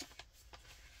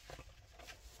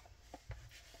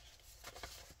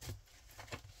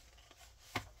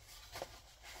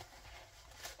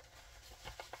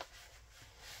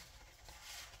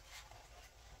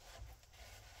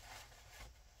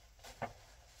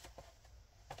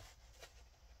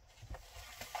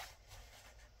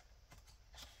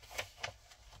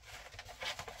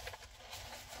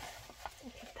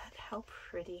 Look at that, how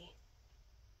pretty.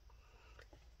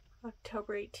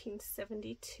 October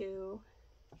 1872.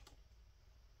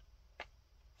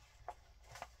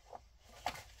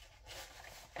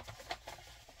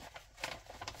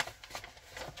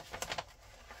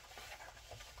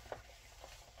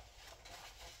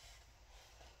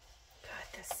 God,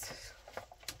 this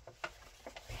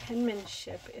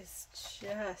penmanship is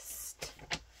just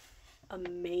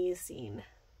amazing.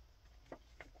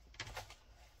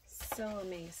 So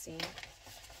amazing.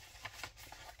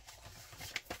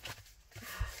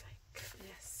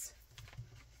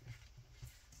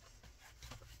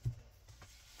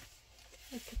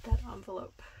 Look at that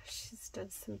envelope. She's done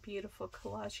some beautiful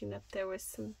collaging up there with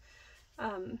some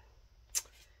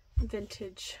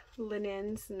vintage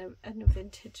linens and a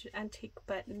vintage antique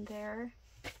button there.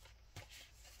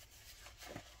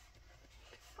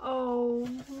 Oh,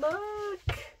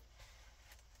 look!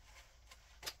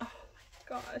 Oh my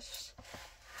gosh.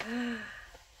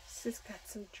 She's got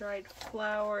some dried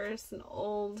flowers, an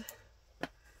old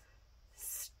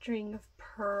string of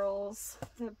pearls,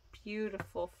 a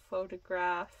beautiful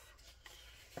photograph.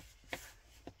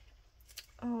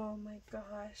 Oh my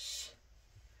gosh.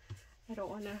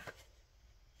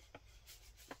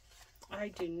 I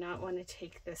do not want to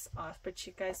take this off, but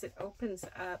you guys, it opens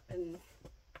up and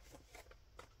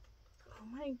oh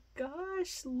my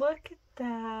gosh, look at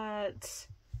that.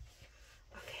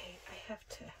 Okay, I have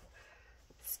to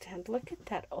stand. Look at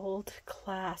that old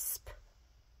clasp.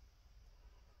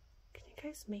 Can you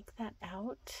guys make that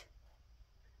out?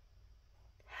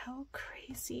 How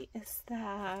crazy is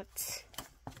that?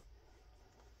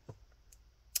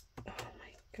 Oh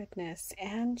my goodness,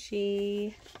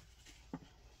 Angie.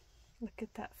 Look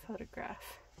at that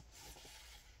photograph.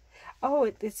 Oh,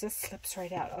 it just slips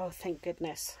right out. Oh, thank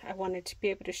goodness. I wanted to be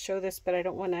able to show this, but I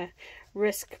don't want to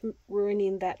risk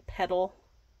ruining that petal,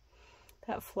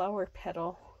 that flower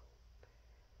petal.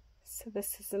 So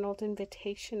this is an old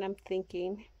invitation, I'm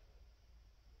thinking.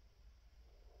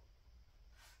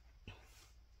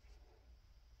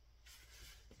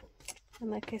 And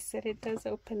like I said, it does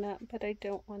open up, but I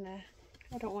don't want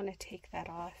to take that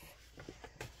off.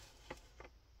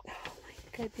 Oh my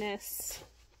goodness.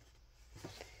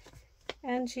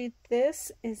 Angie,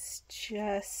 this is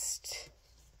just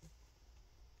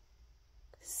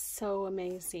so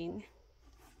amazing.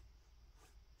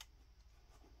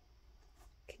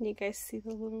 Can you guys see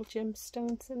the little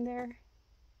gemstones in there?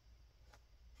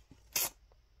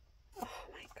 Oh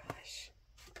my gosh.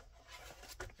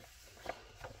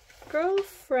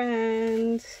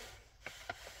 Girlfriend.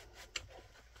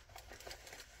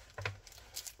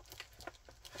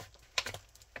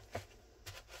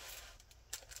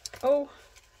 Oh,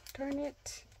 darn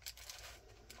it.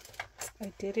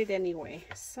 I did it anyway.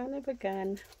 Son of a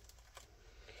gun.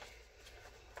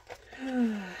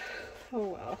 Oh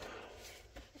well.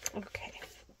 Okay.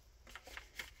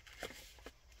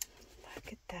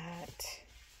 Look at that.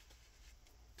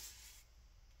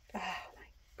 Oh my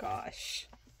gosh.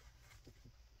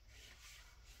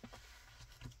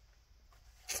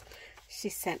 She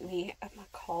sent me a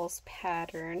McCall's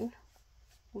pattern.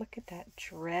 Look at that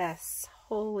dress.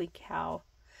 Holy cow.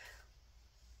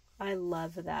 I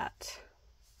love that.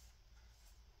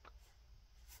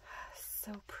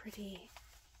 So pretty.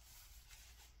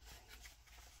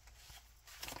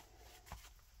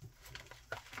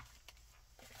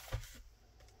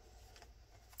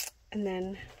 And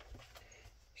then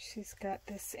she's got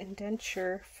this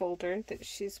indenture folder that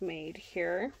she's made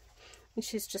here. And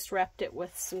she's just wrapped it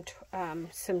with some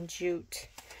jute.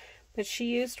 But she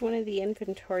used one of the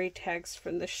inventory tags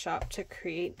from the shop to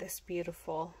create this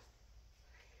beautiful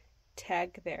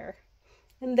tag there.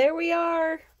 And there we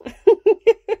are.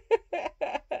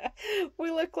 We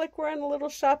look like we're on a little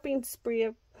shopping spree.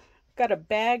 I've got a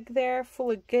bag there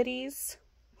full of goodies.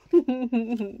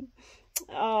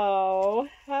 Oh,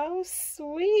 how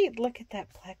sweet. Look at that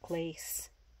black lace.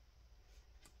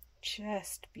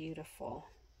 Just beautiful.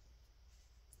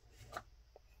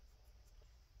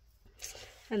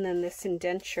 And then this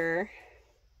indenture,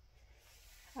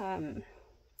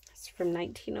 it's from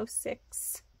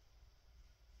 1906.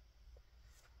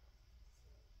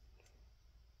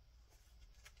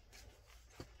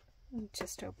 It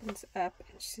just opens up,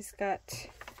 and she's got,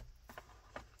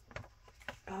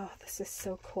 oh, this is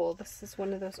so cool. This is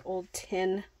one of those old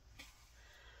tin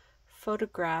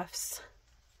photographs.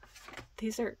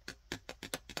 These are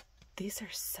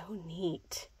so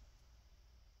neat.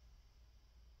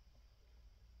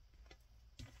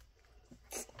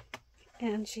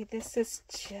 Angie, this is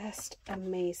just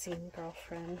amazing,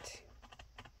 girlfriend.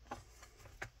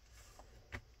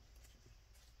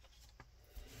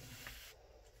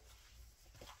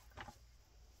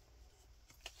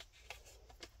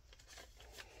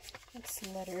 It's a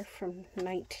letter from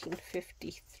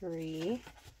 1953.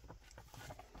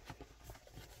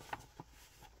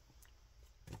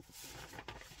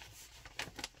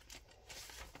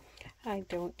 I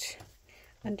don't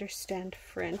understand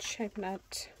French. I'm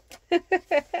not... I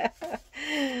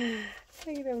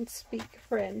don't speak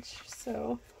French,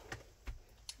 so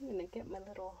I'm going to get my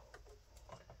little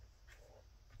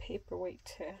paperweight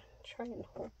to try and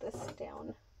hold this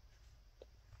down.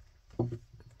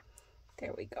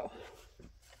 There we go.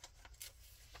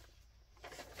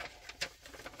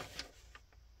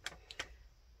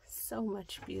 So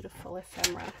much beautiful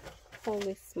ephemera.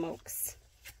 Holy smokes.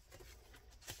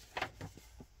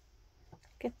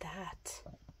 Look at that.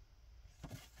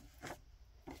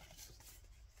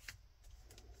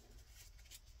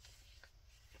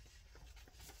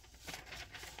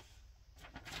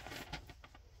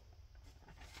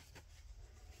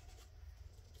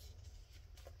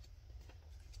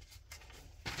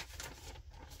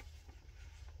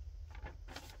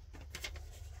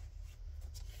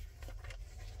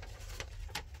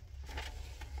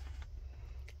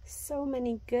 So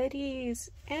many goodies.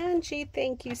 Angie,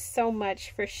 thank you so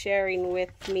much for sharing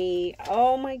with me.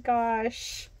 Oh my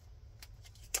gosh.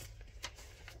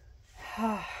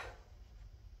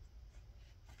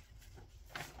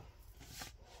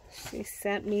 She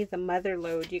sent me the mother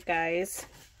load, you guys.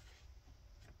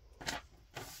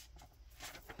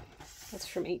 That's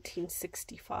from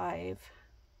 1865.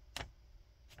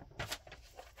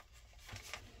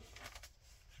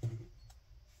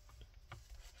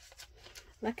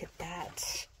 Look at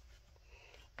that.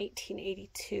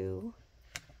 1882.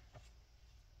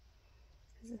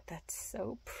 Isn't that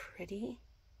so pretty?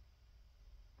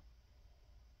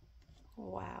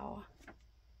 Wow.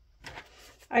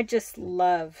 I just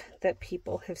love that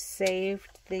people have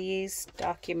saved these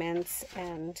documents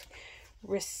and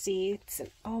receipts.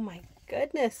 And oh my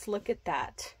goodness, look at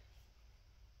that.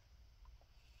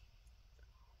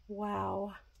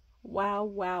 Wow. Wow,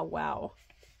 wow, wow.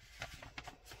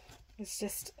 It's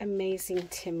just amazing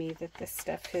to me that this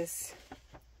stuff has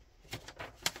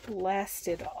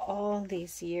lasted all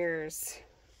these years.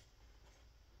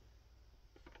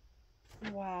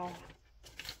 Wow.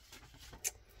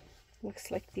 Looks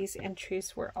like these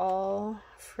entries were all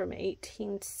from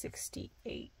 1868.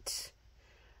 I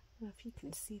don't know if you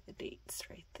can see the dates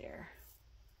right there.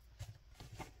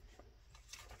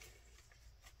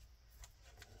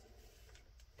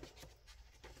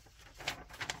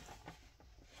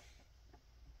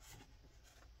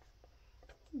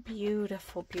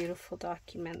 Beautiful, beautiful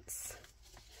documents.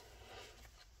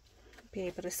 Be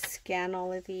able to scan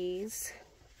all of these.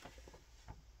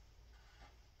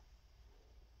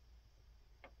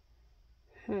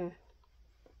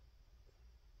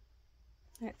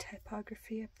 That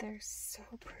typography up there is so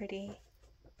pretty.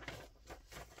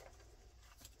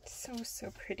 So,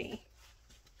 so pretty.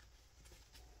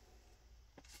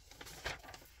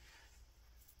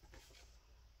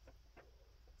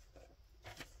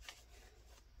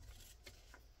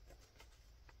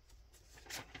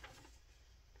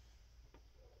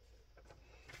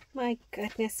 my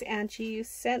goodness, Angie, you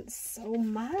sent so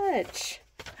much.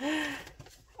 Oh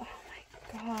my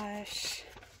gosh.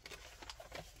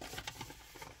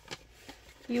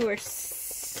 You are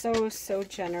so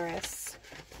generous.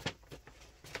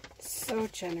 So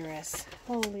generous.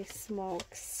 Holy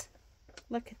smokes.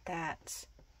 Look at that.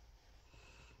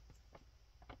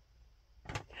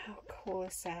 How cool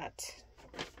is that?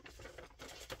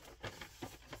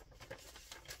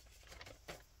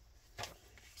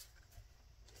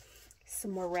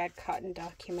 Some more rag cotton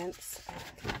documents. Oh,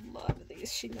 I love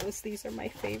these. She knows these are my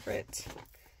favorite.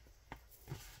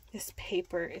 This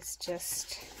paper is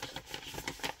just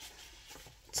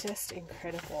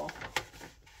incredible.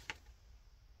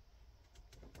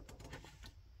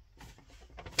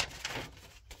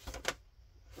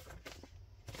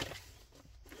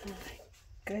 Oh my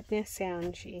goodness,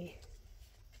 Angie.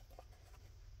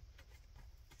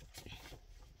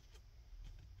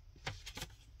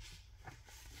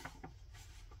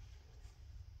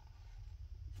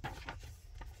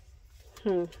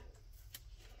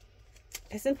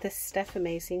 Isn't this stuff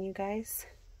amazing, you guys?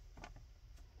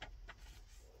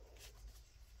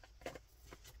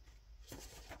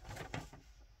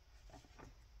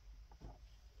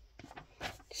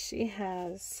 She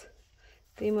has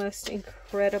the most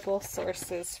incredible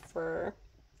sources for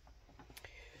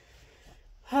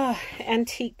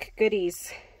antique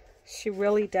goodies. She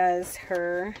really does.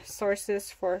 Her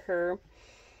sources for her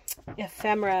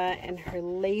ephemera and her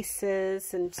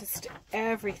laces and just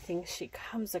everything she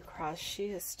comes across. She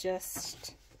is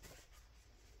just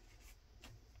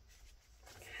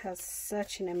has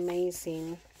such an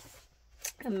amazing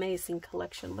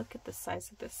collection. Look at the size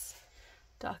of this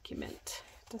document.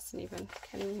 Can't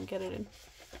even get it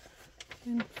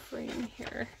in frame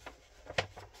here.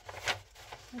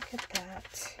 Look at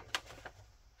that.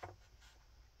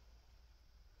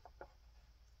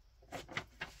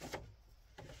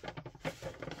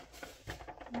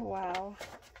 Wow.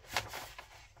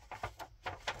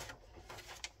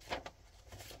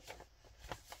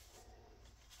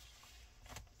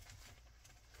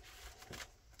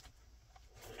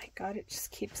 Oh my God, it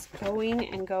just keeps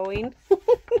going and going.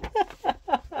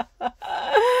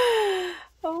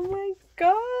 Oh my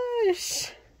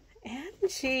gosh.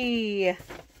 Angie.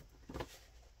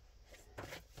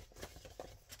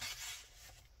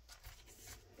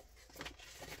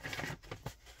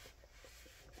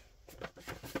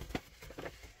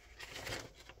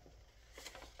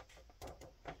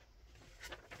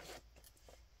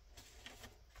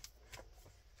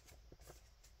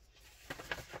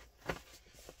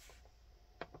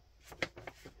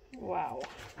 Wow.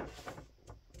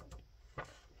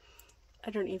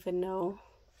 I don't even know.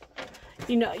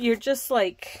 You know, you're just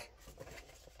like,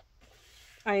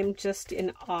 I'm just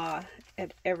in awe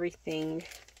at everything.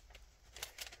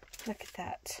 Look at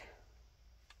that.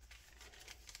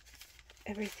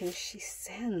 Everything she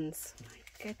sends. My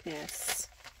goodness.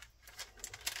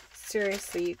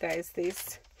 Seriously, you guys,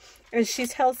 these, and she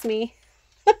tells me,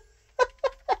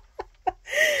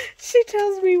 she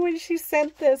tells me when she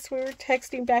sent this, we were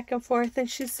texting back and forth, and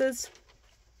she says,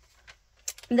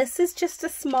 this is just a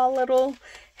small little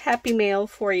happy mail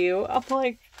for you. I'm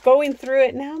like going through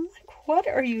it now. I'm like, what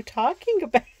are you talking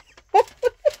about?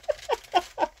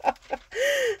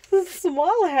 The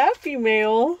small happy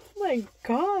mail. My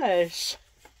gosh.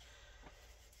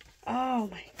 Oh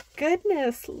my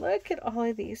goodness. Look at all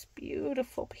of these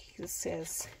beautiful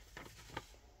pieces.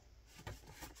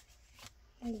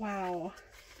 Wow.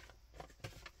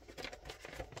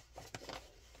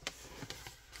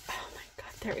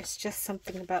 There is just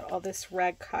something about all this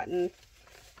rag cotton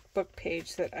book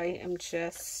page that I am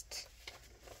just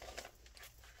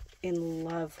in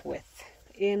love with.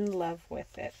 In love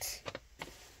with it.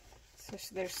 So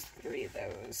there's 3 of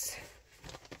those.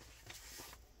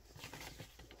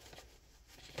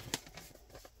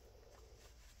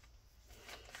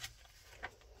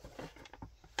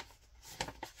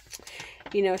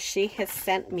 You know, she has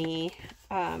sent me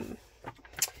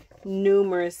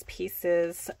numerous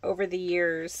pieces over the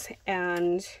years,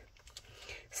 and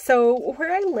so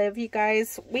where I live, you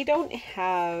guys, we don't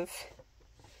have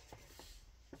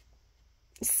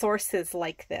sources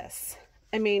like this.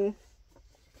 I mean,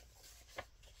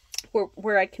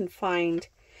 where I can find,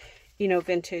 you know,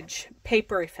 vintage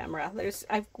paper ephemera.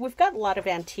 We've got a lot of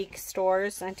antique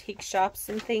stores, antique shops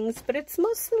and things, but it's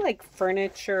mostly like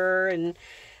furniture and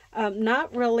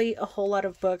not really a whole lot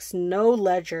of books, no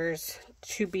ledgers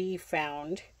to be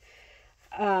found.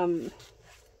 Let's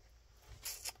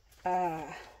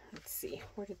see,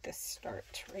 where did this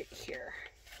start? Right here.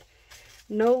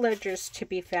 No ledgers to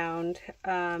be found.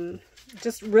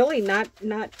 Just really not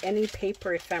any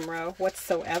paper ephemera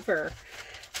whatsoever.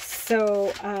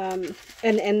 So,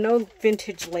 and no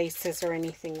vintage laces or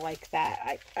anything like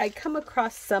that. I come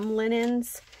across some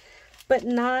linens, but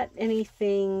not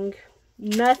anything,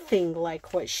 nothing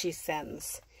like what she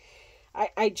sends.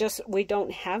 We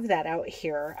don't have that out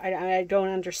here. I don't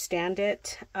understand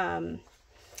it.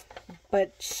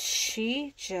 But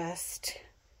she just,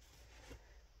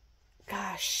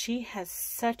 gosh, she has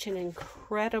such an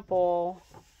incredible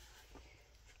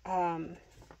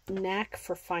knack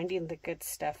for finding the good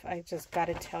stuff. I just got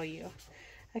to tell you.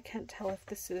 I can't tell if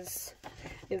this is,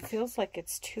 it feels like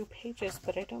it's 2 pages,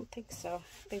 but I don't think so.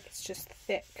 I think it's just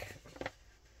thick.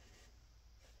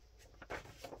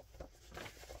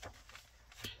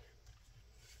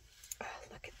 Oh,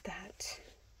 look at that.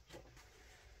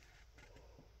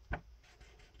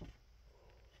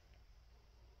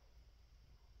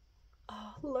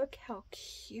 Oh, look how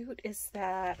cute is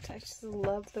that. I just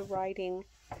love the writing.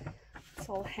 It's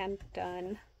all hand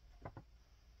done.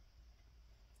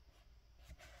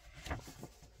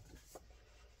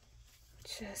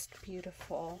 Just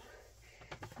beautiful.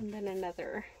 And then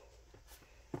another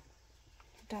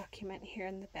document here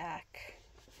in the back.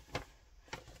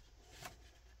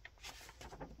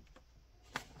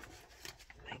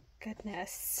 My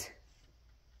goodness.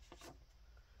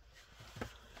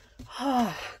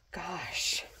 Oh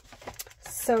gosh.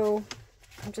 So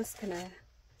I'm just gonna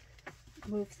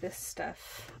move this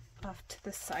stuff off to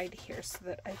the side here so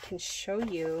that I can show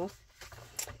you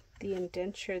the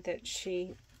indenture that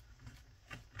she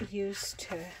used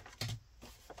to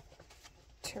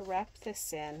wrap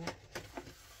this in.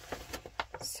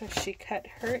 So she cut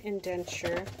her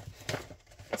indenture.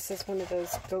 This is one of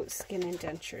those goat skin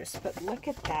indentures, but look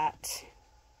at that.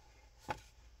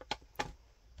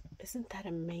 Isn't that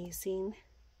amazing?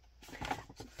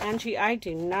 Angie, I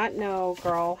do not know,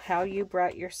 girl, how you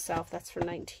brought yourself, that's from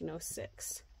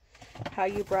 1906, how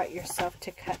you brought yourself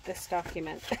to cut this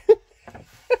document.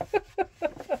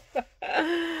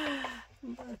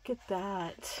 Look at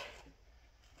that.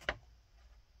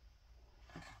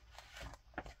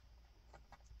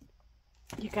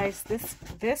 You guys,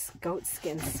 this goat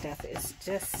skin stuff is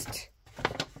just,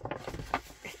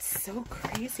 it's so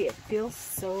crazy. It feels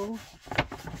so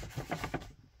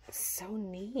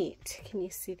neat. Can you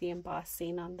see the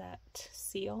embossing on that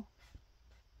seal?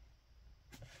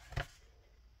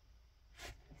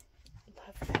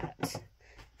 Love that.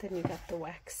 Then you got the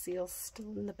wax seals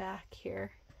still in the back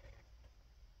here.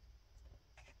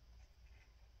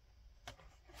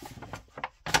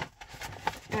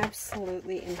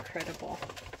 Absolutely incredible.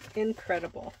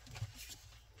 Incredible.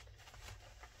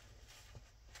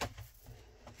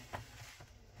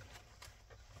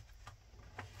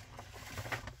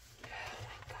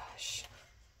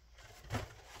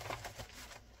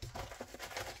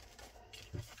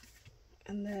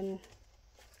 And then,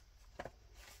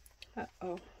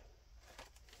 uh-oh,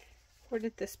 where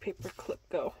did this paper clip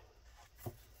go?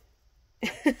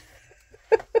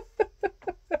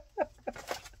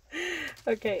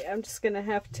 Okay, I'm just gonna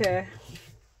have to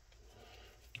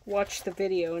watch the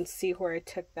video and see where I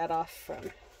took that off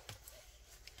from.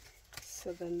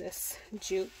 So then this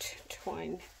jute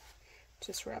twine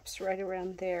just wraps right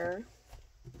around there.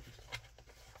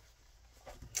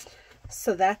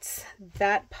 So that's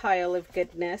that pile of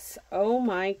goodness. Oh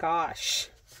my gosh.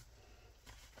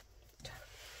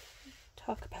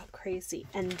 Talk about crazy.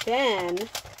 And then,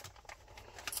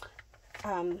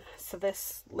 so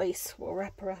this lace will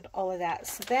wrap around all of that.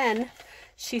 So then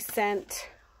she sent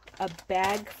a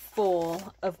bag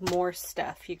full of more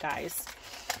stuff, you guys.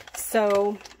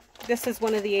 So this is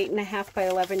one of the 8.5 by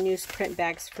 11 newsprint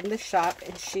bags from the shop,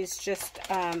 and she's just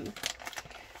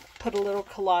put a little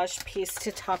collage piece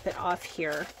to top it off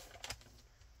here.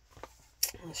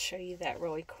 I'll show you that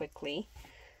really quickly.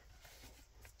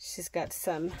 She's got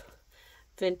some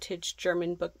vintage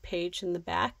German book page in the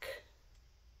back,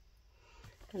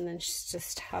 and then she's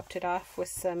just topped it off with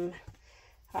some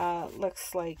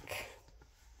looks like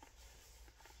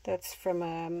that's from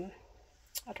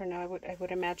I don't know, I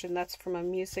would imagine that's from a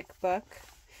music book,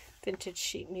 vintage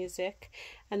sheet music.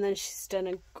 And then she's done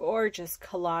a gorgeous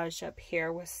collage up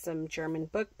here with some German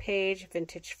book page,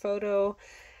 vintage photo,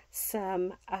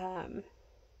 some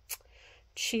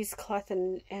cheesecloth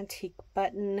and antique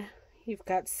button. You've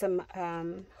got some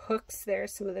hooks there,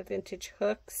 some of the vintage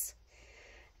hooks.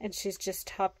 And she's just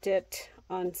topped it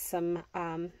on some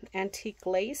antique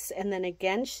lace. And then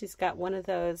again, she's got one of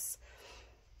those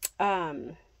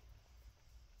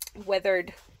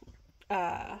weathered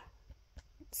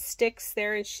sticks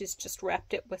there, and she's just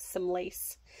wrapped it with some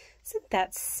lace. Isn't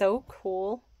that so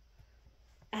cool?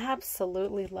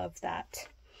 Absolutely love that.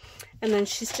 And then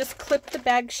she's just clipped the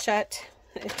bag shut.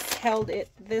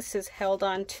 This is held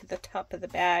on to the top of the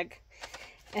bag.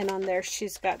 And on there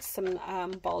she's got some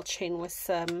ball chain with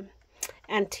some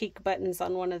antique buttons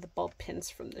on one of the bulb pins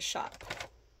from the shop.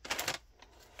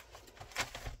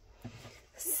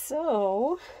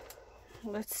 So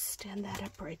let's stand that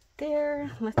up right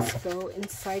there. Let's go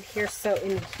inside here. So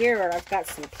in here I've got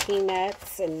some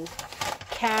peanuts and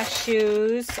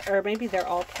cashews, or maybe they're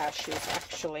all cashews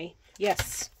actually.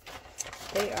 Yes,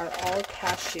 they are all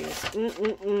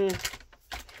cashews.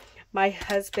 My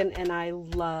husband and I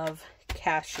love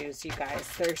cashews, you guys.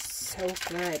 They're so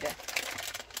good.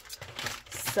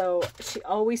 So she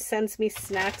always sends me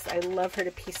snacks. I love her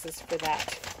to pieces for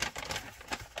that.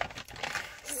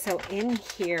 So in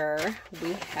here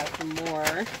we have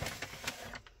more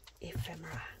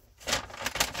ephemera.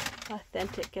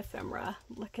 Authentic ephemera.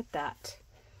 Look at that.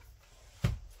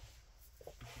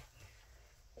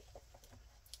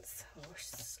 So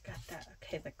she's got that.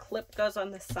 Okay, the clip goes on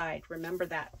the side. Remember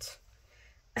that.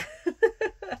 Oh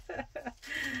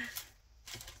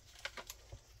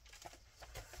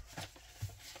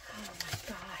my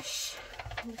gosh.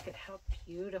 Look at how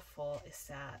beautiful is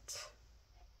that.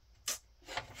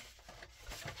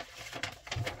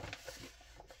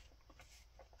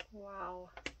 Wow.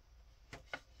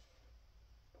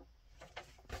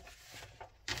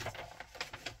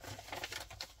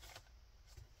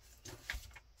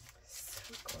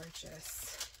 So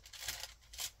gorgeous.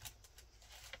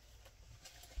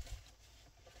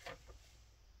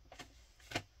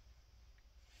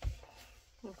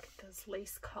 Look at those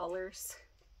lace collars.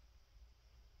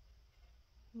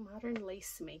 Modern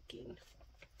lace making.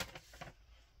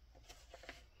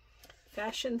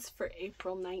 Fashions for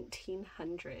April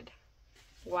 1900.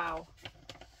 Wow.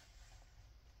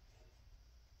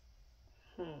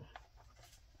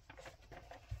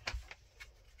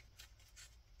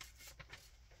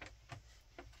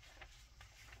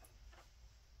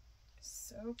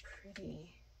 So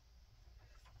pretty.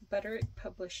 Butterick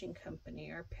Publishing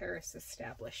Company, our Paris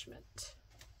establishment.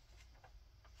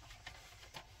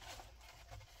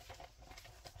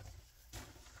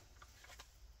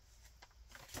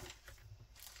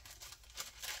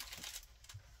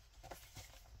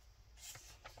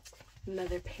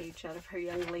 Another page out of her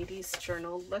young lady's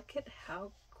journal. Look at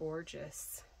how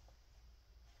gorgeous.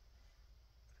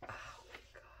 Oh my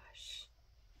gosh.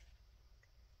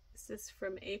 This is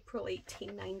from April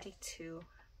 1892.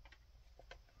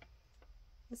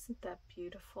 Isn't that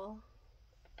beautiful?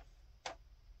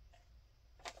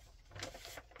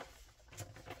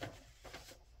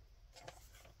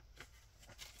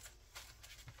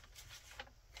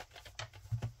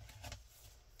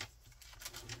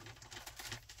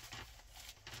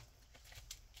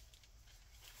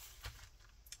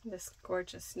 This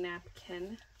gorgeous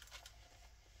napkin.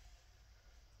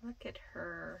 Look at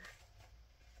her.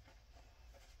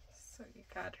 So you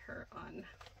got her on.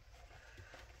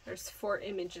 There's 4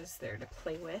 images there to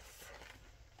play with.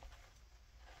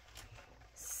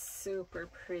 Super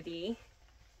pretty.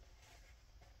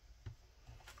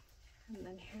 And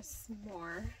then here's some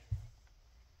more.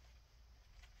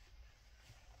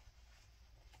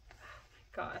 Oh my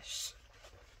gosh.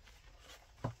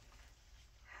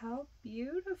 How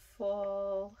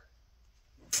beautiful.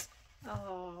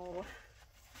 Oh.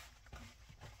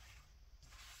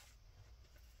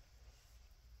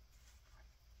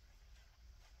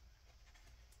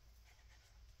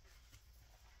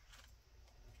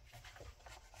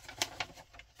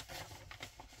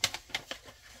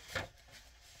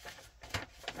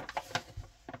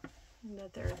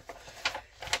 Another,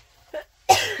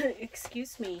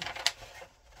 excuse me.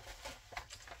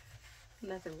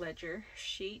 Another ledger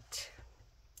sheet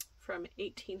from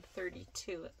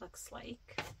 1832, it looks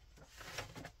like.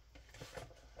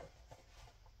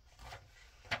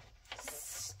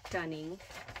 Stunning,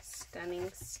 stunning,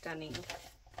 stunning.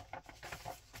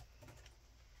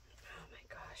 Oh my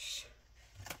gosh.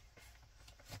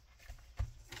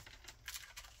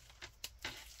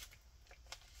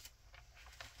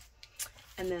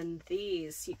 And then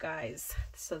these, you guys.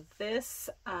 So this,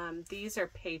 these are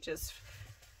pages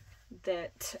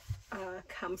that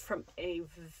come from a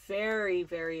very,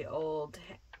 very old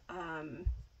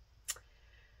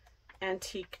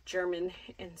antique German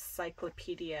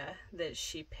encyclopedia that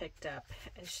she picked up,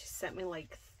 and she sent me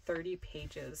like 30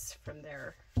 pages from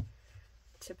there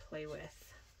to play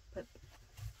with. But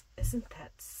isn't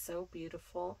that so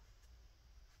beautiful?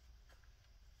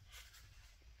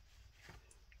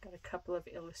 Got a couple of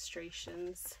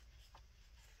illustrations,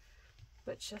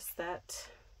 but just that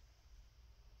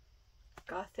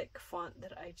Gothic font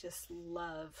that I just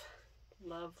love.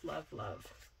 Love, love,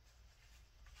 love.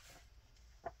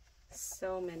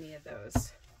 So many of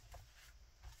those.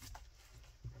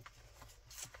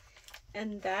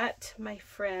 And that, my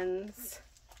friends,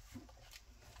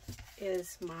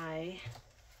 is my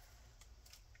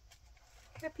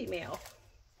Happy Mail.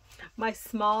 My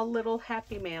small little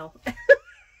Happy Mail.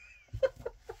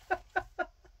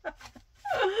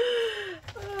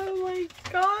 Oh my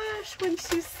gosh, when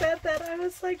she said that, I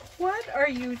was like, what are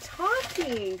you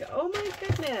talking? Oh my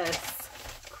goodness.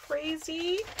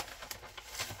 Crazy.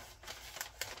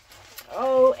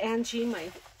 Oh, Angie,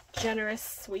 my generous,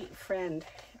 sweet friend.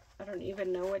 I don't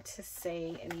even know what to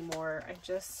say anymore. I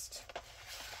just...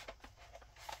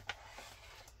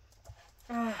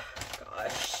 oh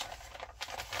gosh.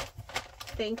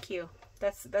 Thank you.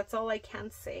 That's all I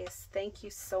can say is thank you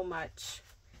so much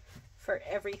for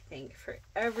everything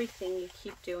you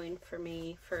keep doing for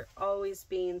me, for always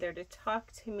being there to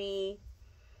talk to me,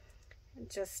 and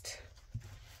just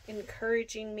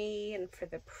encouraging me, and for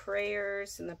the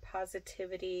prayers and the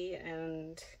positivity,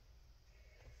 and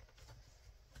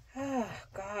oh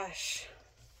gosh,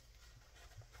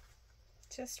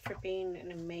 just for being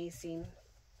an amazing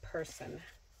person.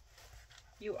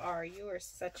 You are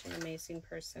such an amazing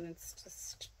person. It's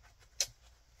just,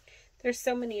 there's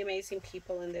so many amazing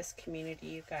people in this community,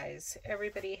 you guys.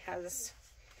 Everybody has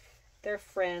their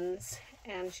friends.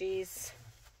 Angie's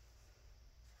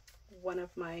one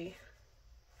of my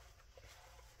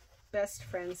best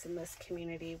friends in this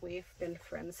community. We've been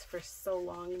friends for so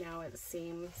long now, it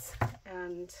seems.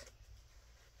 And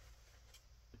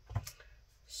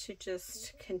she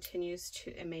just continues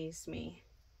to amaze me.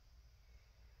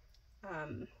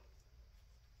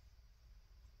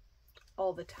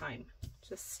 All the time.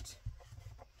 Just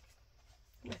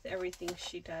with everything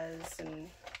she does, and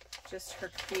just her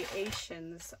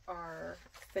creations are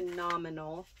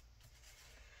phenomenal.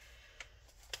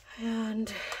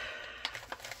 And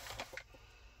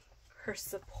her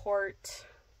support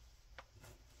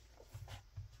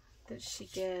that she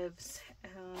gives,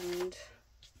 and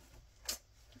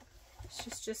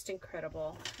she's just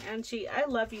incredible. Angie, I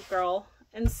love you, girl.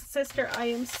 And sister, I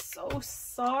am so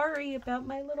sorry about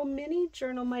my little mini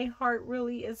journal. My heart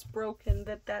really is broken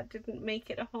that didn't make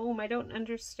it home. I don't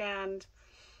understand.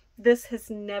 This has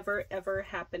never ever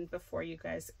happened before, you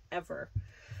guys, ever.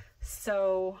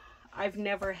 So I've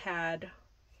never had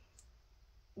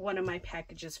one of my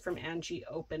packages from Angie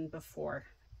open before,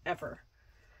 ever.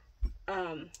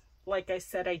 Like I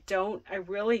said, I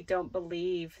really don't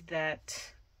believe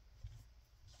that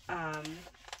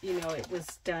you know, it was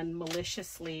done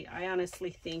maliciously. I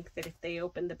honestly think that if they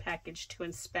opened the package to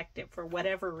inspect it for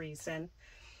whatever reason,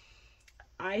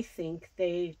 I think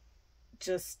they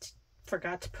just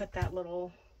forgot to put that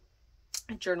little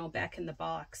journal back in the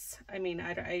box. I mean,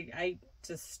 I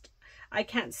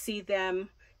can't see them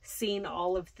seeing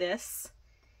all of this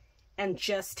and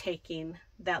just taking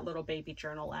that little baby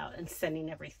journal out and sending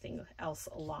everything else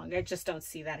along. I just don't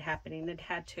see that happening. It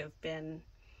had to have been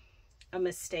a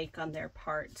mistake on their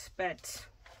part, but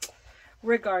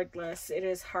regardless, it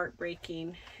is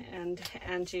heartbreaking. And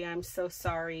Angie, I'm so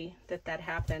sorry that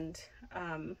happened.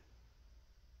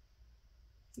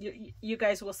 You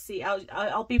guys will see.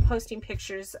 I'll be posting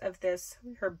pictures of this,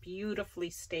 her beautifully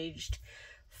staged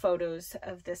photos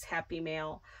of this Happy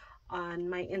Mail on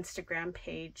my Instagram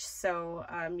page. So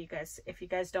you guys, if you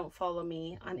guys don't follow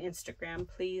me on Instagram,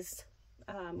 please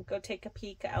go take a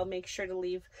peek. I'll make sure to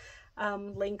leave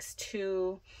links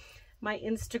to my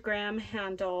Instagram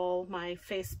handle, my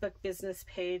Facebook business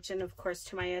page, and of course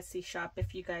to my Etsy shop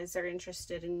if you guys are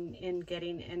interested in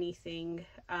getting anything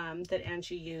that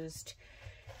Angie used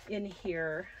in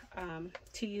here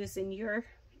to use in your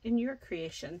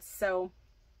creations. So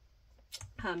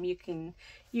you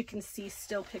can see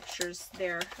still pictures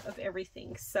there of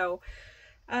everything. So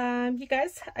you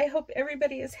guys, I hope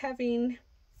everybody is having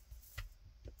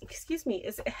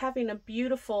a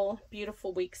beautiful,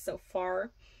 beautiful week so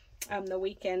far. The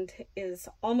weekend is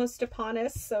almost upon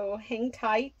us, so hang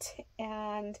tight,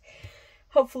 and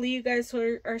hopefully you guys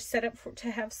are set up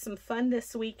to have some fun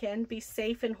this weekend. Be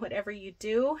safe in whatever you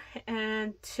do,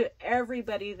 and to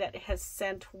everybody that has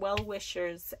sent well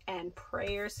wishers and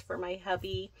prayers for my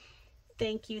hubby,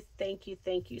 thank you, thank you,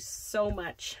 thank you so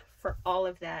much for all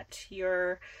of that.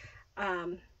 Your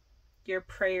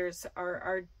prayers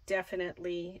are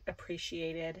definitely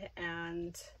appreciated,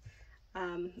 and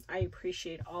I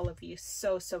appreciate all of you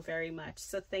so very much.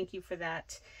 So thank you for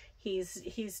that.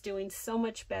 He's doing so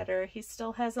much better. He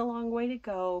still has a long way to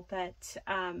go, but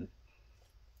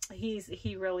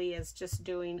he really is just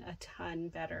doing a ton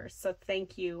better. So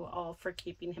thank you all for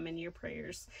keeping him in your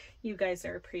prayers. You guys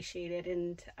are appreciated,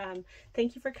 and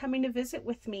thank you for coming to visit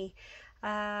with me.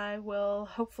 I will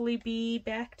hopefully be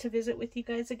back to visit with you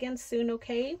guys again soon.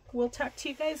 Okay, we'll talk to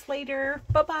you guys later.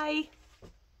 Bye bye.